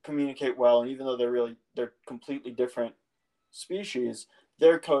communicate well, and even though they're completely different species,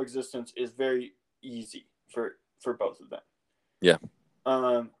 their coexistence is very easy for both of them. Yeah.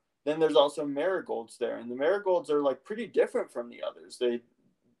 Then there's also marigolds there, and the marigolds are like pretty different from the others.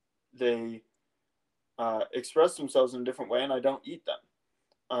 They express themselves in a different way, and I don't eat them.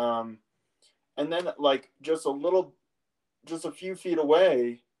 And then like just a few feet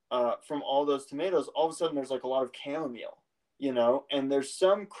away from all those tomatoes, all of a sudden there's like a lot of chamomile, you know, and there's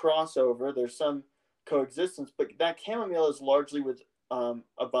some crossover, there's some coexistence, but that chamomile is largely with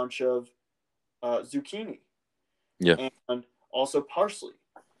a bunch of zucchini, yeah, and also parsley.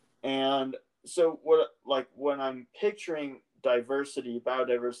 And so when I'm picturing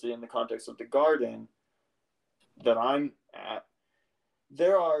biodiversity in the context of the garden that I'm at,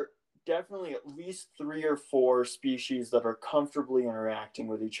 there are definitely at least 3 or 4 species that are comfortably interacting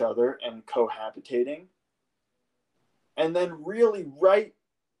with each other and cohabitating. And then really right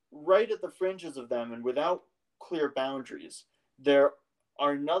at the fringes of them and without clear boundaries, there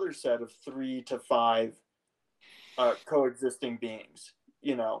are another set of 3 to 5 coexisting beings,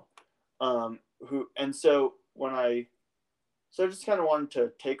 you know, so I just kind of wanted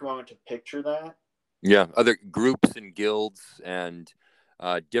to take a moment to picture that. Yeah, other groups and guilds and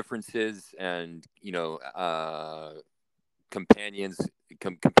differences, and companions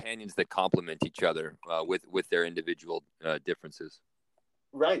that complement each other with their individual differences.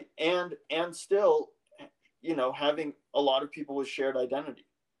 Right, and still, having a lot of people with shared identity.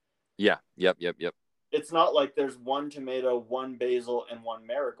 Yeah. Yep. It's not like there's one tomato, one basil, and one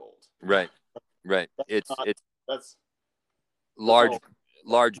marigold. Right. That's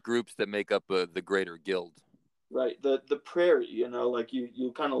large groups that make up the greater guild. Right. The prairie, like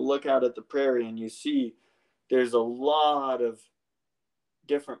you kind of look out at the prairie and you see there's a lot of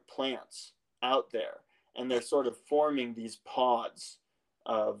different plants out there, and they're sort of forming these pods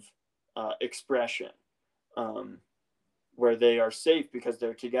of expression where they are safe because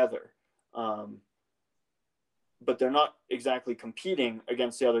they're together. But they're not exactly competing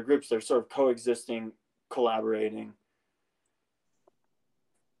against the other groups. They're sort of coexisting, collaborating.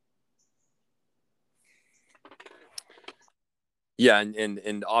 Yeah,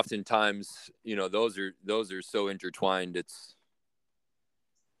 and oftentimes, those are so intertwined. It's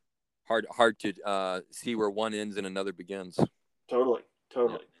hard to see where one ends and another begins. Totally.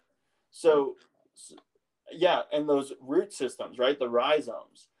 Yeah. So, yeah, and those root systems, right? The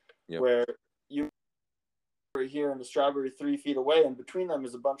rhizomes, yep. Where you are here and the strawberry 3 feet away, and between them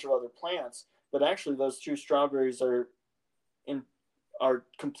is a bunch of other plants, but actually those 2 strawberries are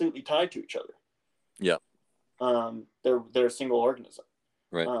completely tied to each other. Yeah. They're a single organism.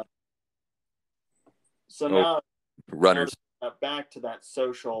 Right. So now runners back to that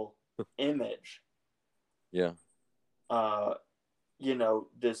social image. Yeah.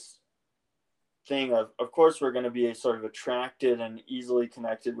 This thing of course we're going to be sort of attracted and easily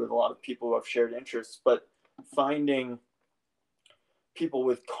connected with a lot of people who have shared interests, but finding people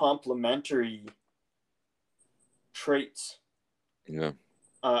with complementary traits. Yeah.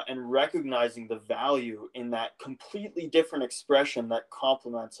 And recognizing the value in that completely different expression that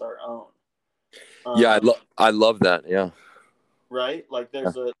complements our own. Yeah, I love that. Yeah. Right? Like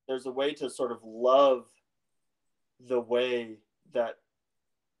there's a way to sort of love the way that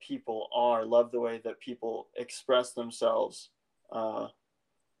people are, love the way that people express themselves,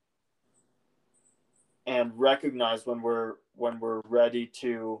 and recognize when we're ready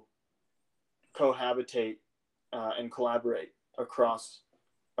to cohabitate and collaborate across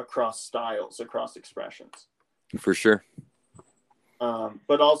styles, across expressions. For sure.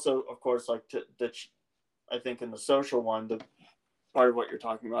 But also, of course, like I think in the social one, the part of what you're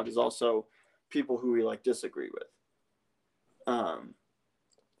talking about is also people who we like disagree with, and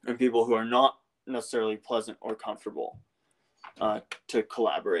people who are not necessarily pleasant or comfortable to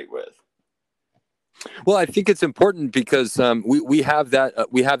collaborate with. Well, I think it's important because we have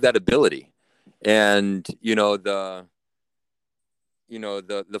that ability, and the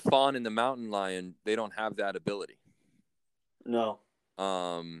fawn and the mountain lion, they don't have that ability. No. They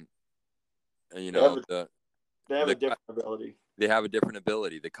have a different ability. They have a different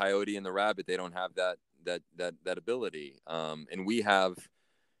ability. The coyote and the rabbit, they don't have that ability. And we have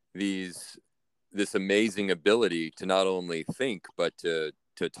this amazing ability to not only think, but to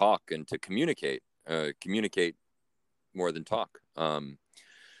talk and to communicate more than talk. And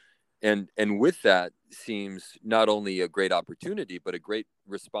with that seems not only a great opportunity, but a great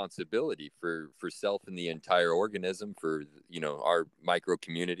responsibility for self and the entire organism, for, our micro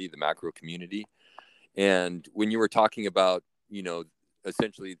community, the macro community. And when you were talking about,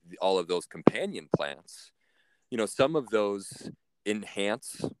 essentially all of those companion plants, some of those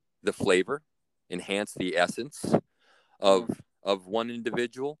enhance the flavor, enhance the essence of one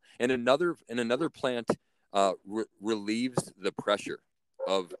individual, and another plant relieves the pressure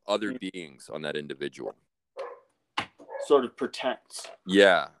of other beings on that individual. Sort of protects.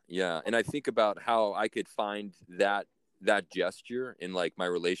 Yeah. And I think about how I could find that gesture in like my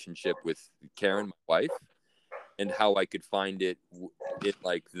relationship with Karen, my wife, and how I could find it in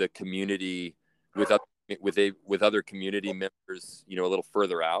like the community with other community members, a little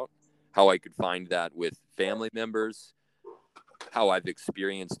further out. How I could find that with family members, how I've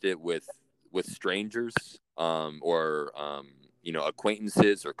experienced it with strangers, or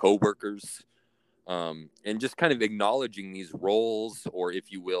acquaintances or coworkers, and just kind of acknowledging these roles, or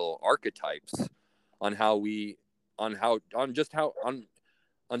if you will, archetypes, on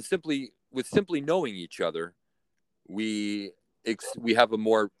simply knowing each other, we have a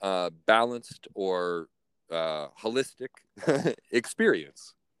more balanced or holistic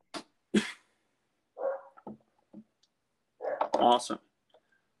experience. Awesome.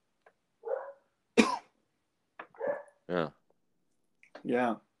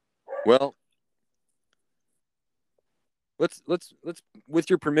 Yeah. Well, let's with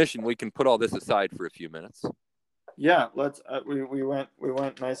your permission, we can put all this aside for a few minutes. Yeah, let's. We went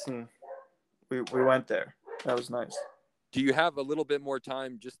nice, and we went there. That was nice. Do you have a little bit more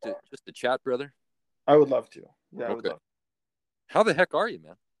time just to chat, brother? I would love to. Yeah, okay. I would love to. How the heck are you,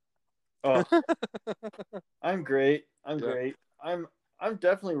 man? Oh, I'm great. I'm great. I'm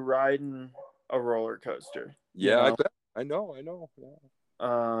definitely riding a roller coaster. Yeah, I bet. I know.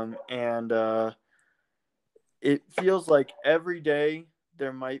 Yeah. And it feels like every day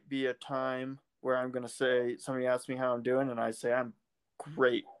there might be a time where I'm going to say, somebody asks me how I'm doing, and I say, I'm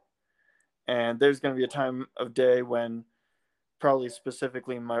great. And there's going to be a time of day when probably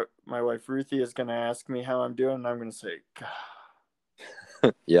specifically my wife Ruthie is going to ask me how I'm doing, and I'm going to say,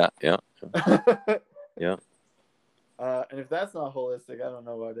 God. Yeah. Yeah. And if that's not holistic, I don't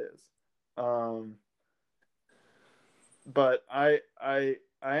know what is. But I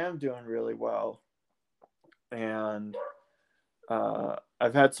am doing really well, and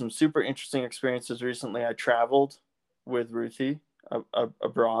I've had some super interesting experiences recently. I traveled with Ruthie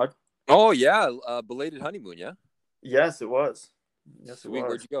abroad. Oh yeah, belated honeymoon, yeah. Yes, it was. Yes, Sweet. It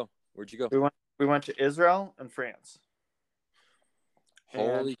was. Where'd you go? We went to Israel and France.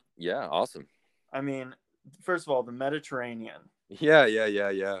 Yeah, awesome. I mean, first of all, the Mediterranean.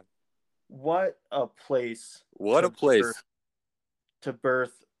 Yeah. What a place. What a place to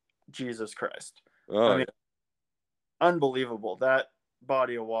birth Jesus Christ. Oh, I mean, unbelievable. That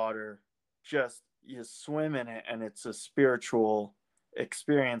body of water, just you swim in it, and it's a spiritual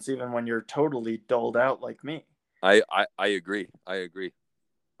experience, even when you're totally dulled out like me. I agree.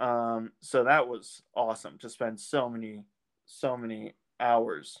 So that was awesome to spend so many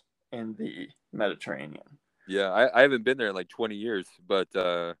hours in the Mediterranean. Yeah, I haven't been there in like 20 years, but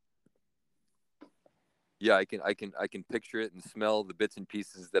yeah, I can picture it and smell the bits and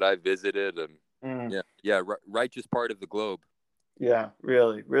pieces that I visited, and righteous part of the globe. Yeah,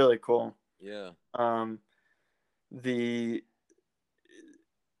 really, really cool. Yeah.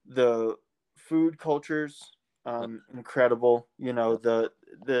 The food cultures, incredible. The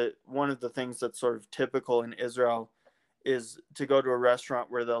one of the things that's sort of typical in Israel is to go to a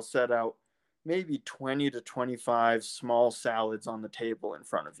restaurant where they'll set out maybe 20 to 25 small salads on the table in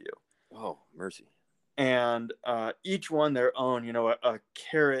front of you. Oh, mercy. And each one their own, a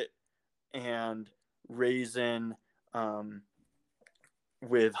carrot and raisin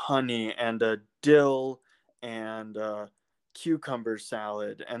with honey, and a dill and cucumber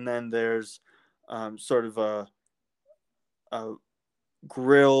salad. And then there's sort of a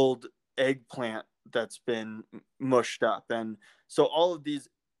grilled eggplant that's been mushed up. And so all of these,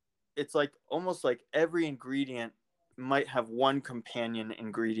 it's like almost like every ingredient might have one companion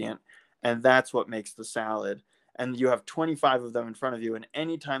ingredient, and that's what makes the salad. And you have 25 of them in front of you, and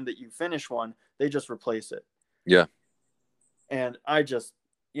anytime that you finish one, they just replace it. Yeah. And I just,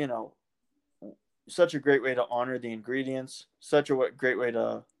 such a great way to honor the ingredients, such a great way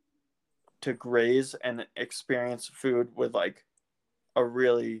to graze and experience food with like a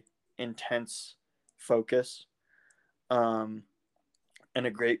really intense focus, and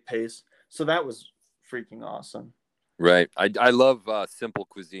a great pace. So that was freaking awesome. Right. I love simple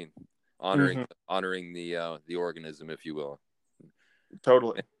cuisine, honoring the organism, if you will.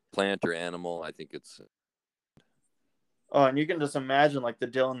 Totally. Plant or animal, I think it's. Oh, and you can just imagine like the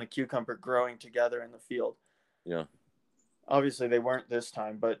dill and the cucumber growing together in the field. Yeah. Obviously they weren't this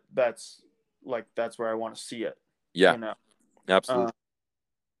time, but that's where I want to see it. Yeah. Absolutely.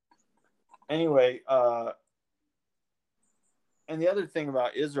 Anyway, And the other thing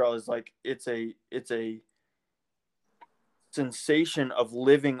about Israel is like it's a sensation of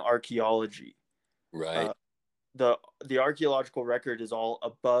living archaeology. Right. The archaeological record is all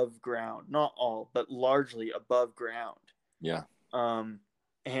above ground, not all, but largely above ground. Yeah.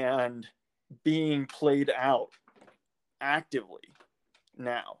 And being played out actively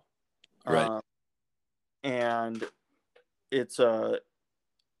now. Right. And it's a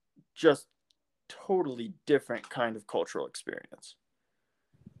just totally different kind of cultural experience.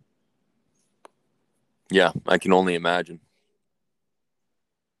 Yeah, I can only imagine.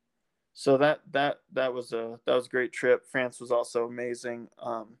 So that was a great trip. France was also amazing.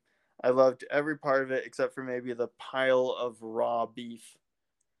 I loved every part of it except for maybe the pile of raw beef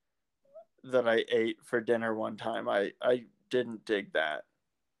that I ate for dinner one time. I didn't dig that.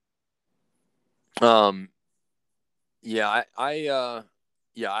 Yeah,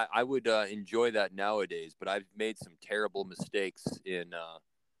 I would enjoy that nowadays, but I've made some terrible mistakes in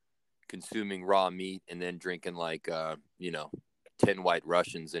consuming raw meat and then drinking like 10 White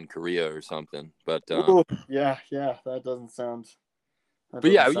Russians in Korea or something. But Ooh, yeah, that doesn't sound. But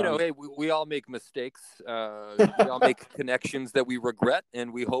yeah, hey, we all make mistakes. We all make connections that we regret,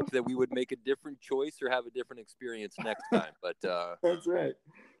 and we hope that we would make a different choice or have a different experience next time. But that's right.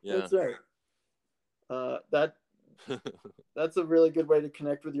 Yeah. That's right. That's a really good way to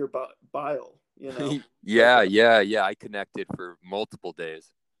connect with your bile. Yeah. I connected for multiple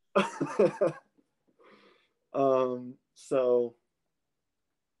days. So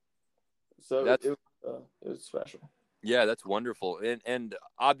it was special. Yeah, that's wonderful. And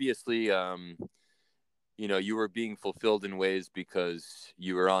obviously, you were being fulfilled in ways because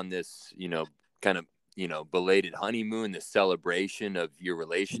you were on this, kind of, belated honeymoon, the celebration of your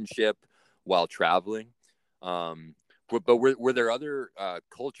relationship while traveling. But were there other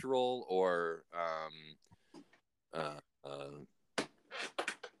cultural or,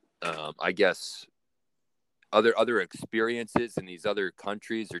 I guess, other experiences in these other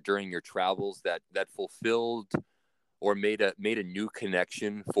countries or during your travels that fulfilled or made a new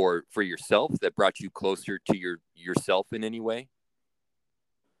connection for yourself that brought you closer to yourself in any way?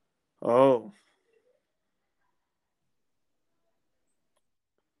 Oh.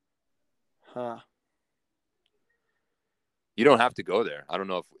 Huh. You don't have to go there. I don't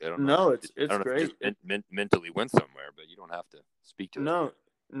know. No, it's great. If you mentally went somewhere, but you don't have to speak to it.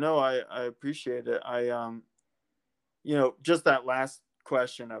 No, I appreciate it. Just that last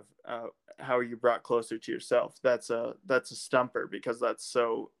question of how you brought closer to yourself. That's a stumper because that's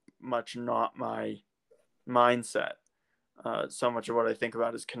so much not my mindset. So much of what I think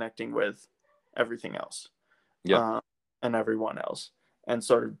about is connecting with everything else, and everyone else, and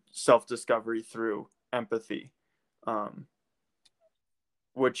sort of self-discovery through empathy,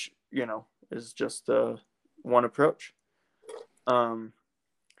 which is just one approach.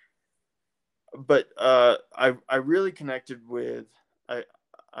 But I really connected with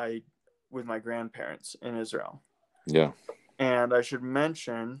with my grandparents in Israel. Yeah. And I should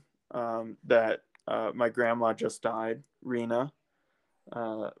mention that my grandma just died, Rena.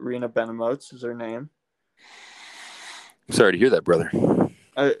 Rena Benamotz is her name. I'm sorry to hear that, brother.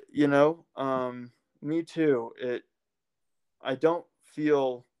 Me too. I don't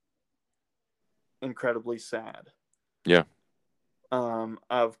feel incredibly sad. Yeah.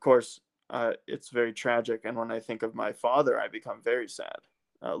 Of course, it's very tragic, and when I think of my father, I become very sad,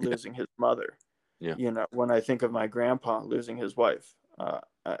 losing his mother. Yeah. When I think of my grandpa losing his wife,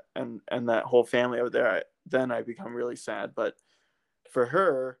 and that whole family over there, then I become really sad. But for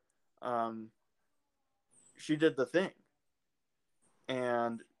her, she did the thing,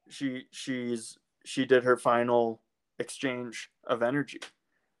 and she did her final exchange of energy.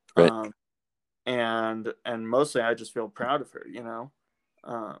 Right. And mostly I just feel proud of her,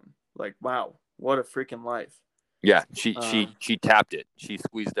 like, wow, what a freaking life. Yeah, she tapped it. She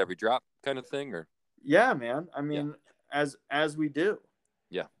squeezed every drop, kind of thing, or yeah, man. I mean, as we do.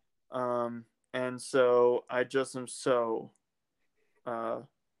 Yeah. And so I just am so I'm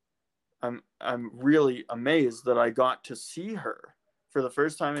really amazed that I got to see her for the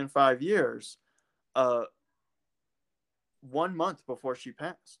first time in 5 years 1 month before she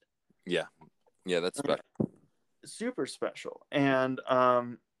passed. Yeah, that's special. Super special. And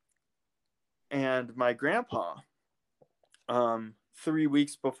my grandpa 3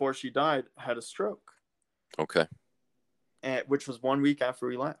 weeks before she died had a stroke. Okay. Which was 1 week after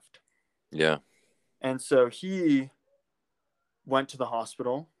we left. Yeah. And so he went to the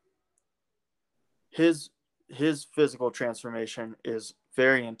hospital. His physical transformation is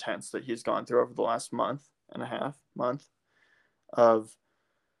very intense that he's gone through over the last month of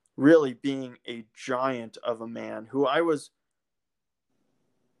really being a giant of a man who I was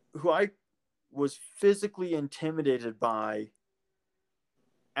was physically intimidated by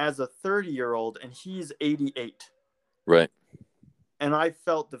as a 30-year-old, and he's 88. Right. And I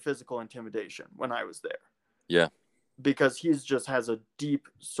felt the physical intimidation when I was there. Yeah. Because he's just has a deep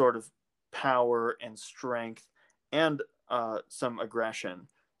sort of power and strength and some aggression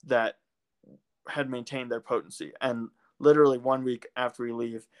that had maintained their potency. And literally 1 week after we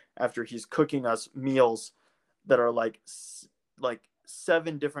leave, after he's cooking us meals that are like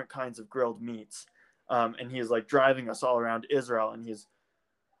 7 different kinds of grilled meats, and he's like driving us all around Israel, and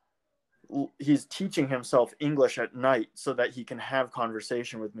he's teaching himself English at night so that he can have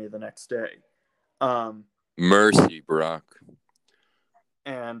conversation with me the next day. Mercy, Barack.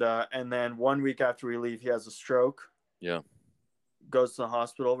 And then 1 week after we leave, he has a stroke. Yeah. Goes to the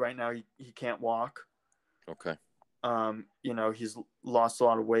hospital. Right now, he can't walk. Okay. He's lost a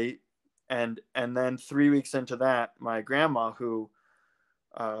lot of weight. And then 3 weeks into that, my grandma, who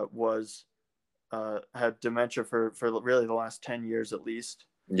had dementia for really the last 10 years at least.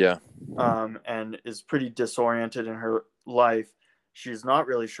 Yeah. And is pretty disoriented in her life. She's not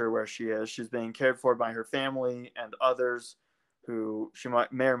really sure where she is. She's being cared for by her family and others who she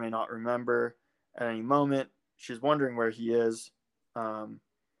may or may not remember at any moment. She's wondering where he is. And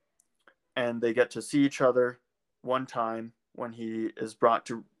they get to see each other one time when he is brought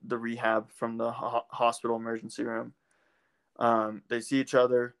to the rehab from the hospital emergency room. They see each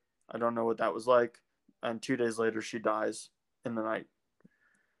other. I don't know what that was like. And 2 days later, she dies in the night.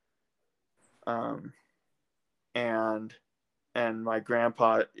 And my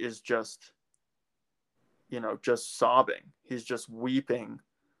grandpa is just sobbing. He's just weeping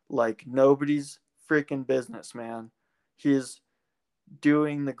like nobody's freaking business, man. He's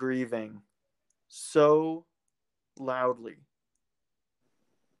doing the grieving so loudly,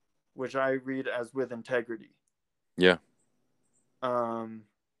 which I read as with integrity. Yeah.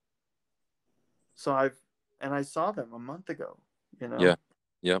 So I saw them a month ago, Yeah.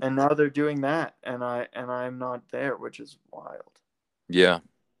 Yeah. And now they're doing that, and I'm not there, which is wild. Yeah.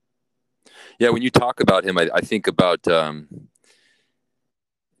 Yeah. When you talk about him, I think about,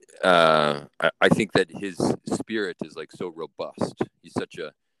 I think that his spirit is like so robust. He's such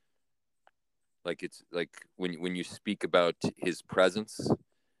a, like, it's like when you speak about his presence,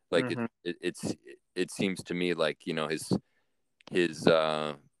 like Mm-hmm. it seems to me like, his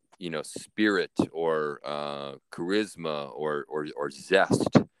spirit or charisma or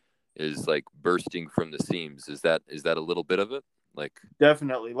zest is like bursting from the seams. Is that a little bit of it? Like,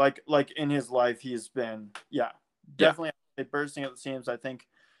 definitely, like in his life, he's been definitely bursting at the seams. I think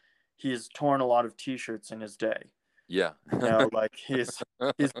he's torn a lot of t-shirts in his day. Yeah. Like he's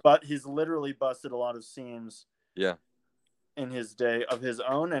literally busted a lot of seams. Yeah. In his day of his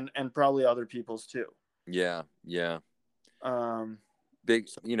own and probably other people's too. Yeah. Yeah. Big,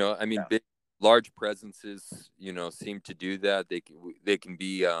 big, large presences, seem to do that. They can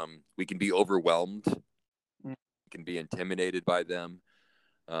be, we can be overwhelmed, can be intimidated by them.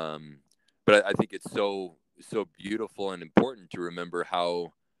 But I think it's so beautiful and important to remember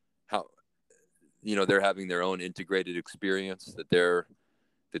how they're having their own integrated experience, that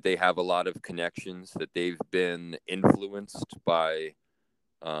they have a lot of connections, that they've been influenced by,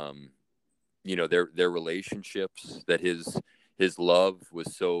 their relationships, that his love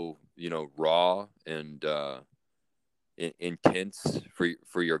was so, raw and intense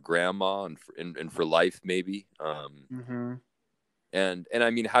for your grandma and for life, maybe. And I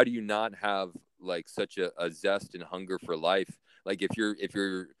mean, how do you not have like such a zest and hunger for life? Like if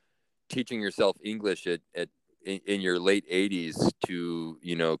you're teaching yourself English in your late 80s to,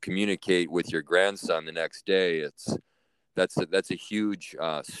 communicate with your grandson the next day, that's a huge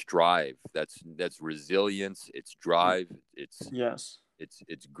strive. That's resilience. It's drive. It's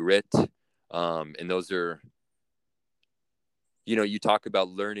grit. And those are, you talk about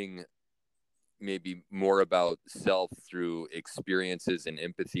learning maybe more about self through experiences and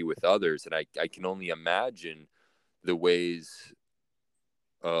empathy with others. And I can only imagine the ways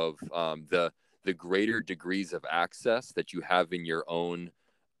of the greater degrees of access that you have in your own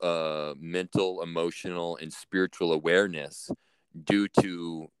mental, emotional, and spiritual awareness due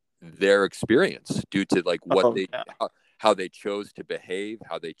to their experience, due to like what how they chose to behave,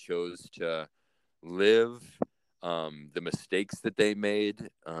 how they chose to live, the mistakes that they made,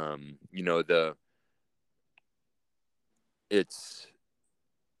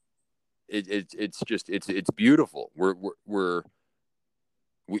 it's beautiful.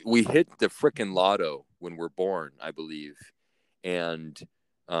 We hit the frickin' lotto when we're born, I believe. And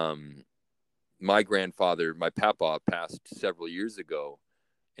my grandfather, my papa, passed several years ago.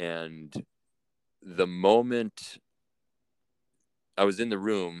 And the moment I was in the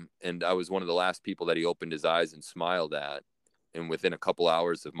room, and I was one of the last people that he opened his eyes and smiled at. And within a couple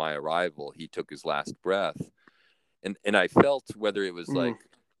hours of my arrival, he took his last breath. And I felt whether it was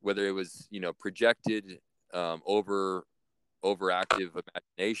projected, overactive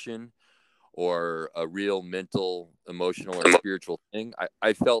imagination, or a real mental, emotional, or spiritual thing,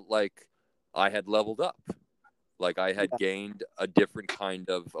 I felt like I had leveled up. Like I had gained a different kind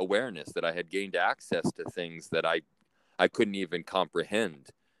of awareness, that I had gained access to things that I couldn't even comprehend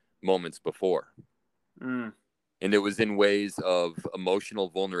moments before. Mm. And it was in ways of emotional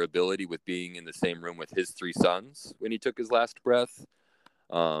vulnerability with being in the same room with his 3 sons when he took his last breath.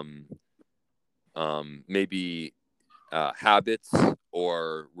 Maybe habits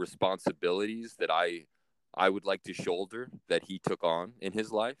or responsibilities that I would like to shoulder that he took on in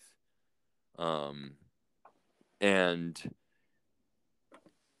his life. And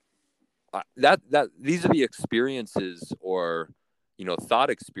these are the experiences, or thought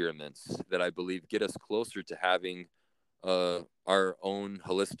experiments, that I believe get us closer to having our own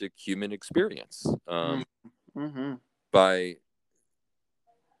holistic human experience, Mm-hmm. by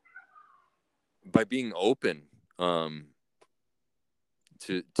being open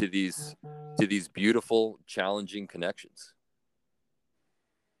to these beautiful, challenging connections.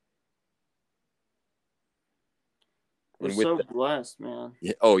 We're so blessed, man.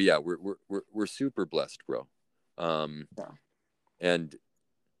 Yeah, oh yeah, we're super blessed, bro. And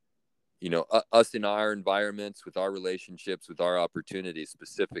us in our environments, with our relationships, with our opportunities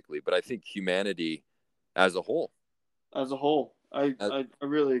specifically, but I think humanity as a whole. I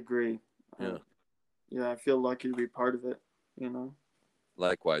really agree. Yeah. I feel lucky to be part of it,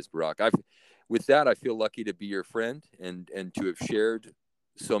 Likewise, Barack. With that, I feel lucky to be your friend and to have shared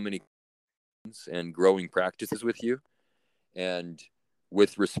so many and growing practices with you. And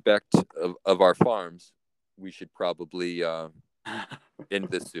with respect of our farms, we should probably end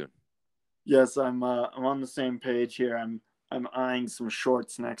this soon. Yes, I'm on the same page here. I'm eyeing some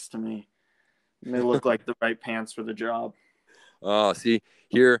shorts next to me. And they look like the right pants for the job. Oh, see,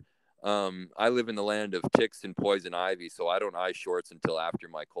 here, I live in the land of ticks and poison ivy, so I don't eye shorts until after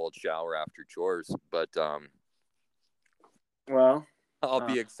my cold shower after chores. But well, I'll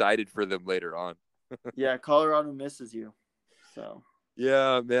be excited for them later on. Yeah, Colorado misses you. So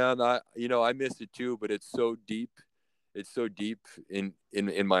yeah, man, I miss it too, but it's so deep. It's so deep in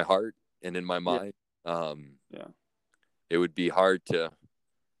my heart and in my mind. Yeah. It would be hard to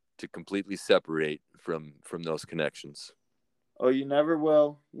completely separate from those connections. Oh, you never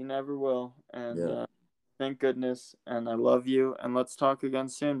will. You never will. And thank goodness. And I love you. And let's talk again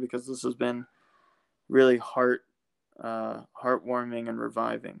soon, because this has been really heartwarming and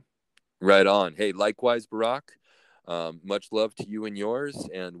reviving. Right on. Hey, likewise, Barack. Much love to you and yours,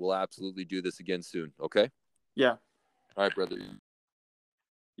 and we'll absolutely do this again soon. Okay? Yeah. All right, brother.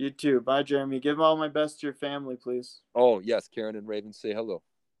 You too. Bye, Jeremy. Give all my best to your family, please. Oh, yes. Karen and Raven, say hello.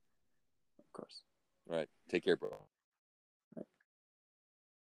 Of course. All right. Take care, bro.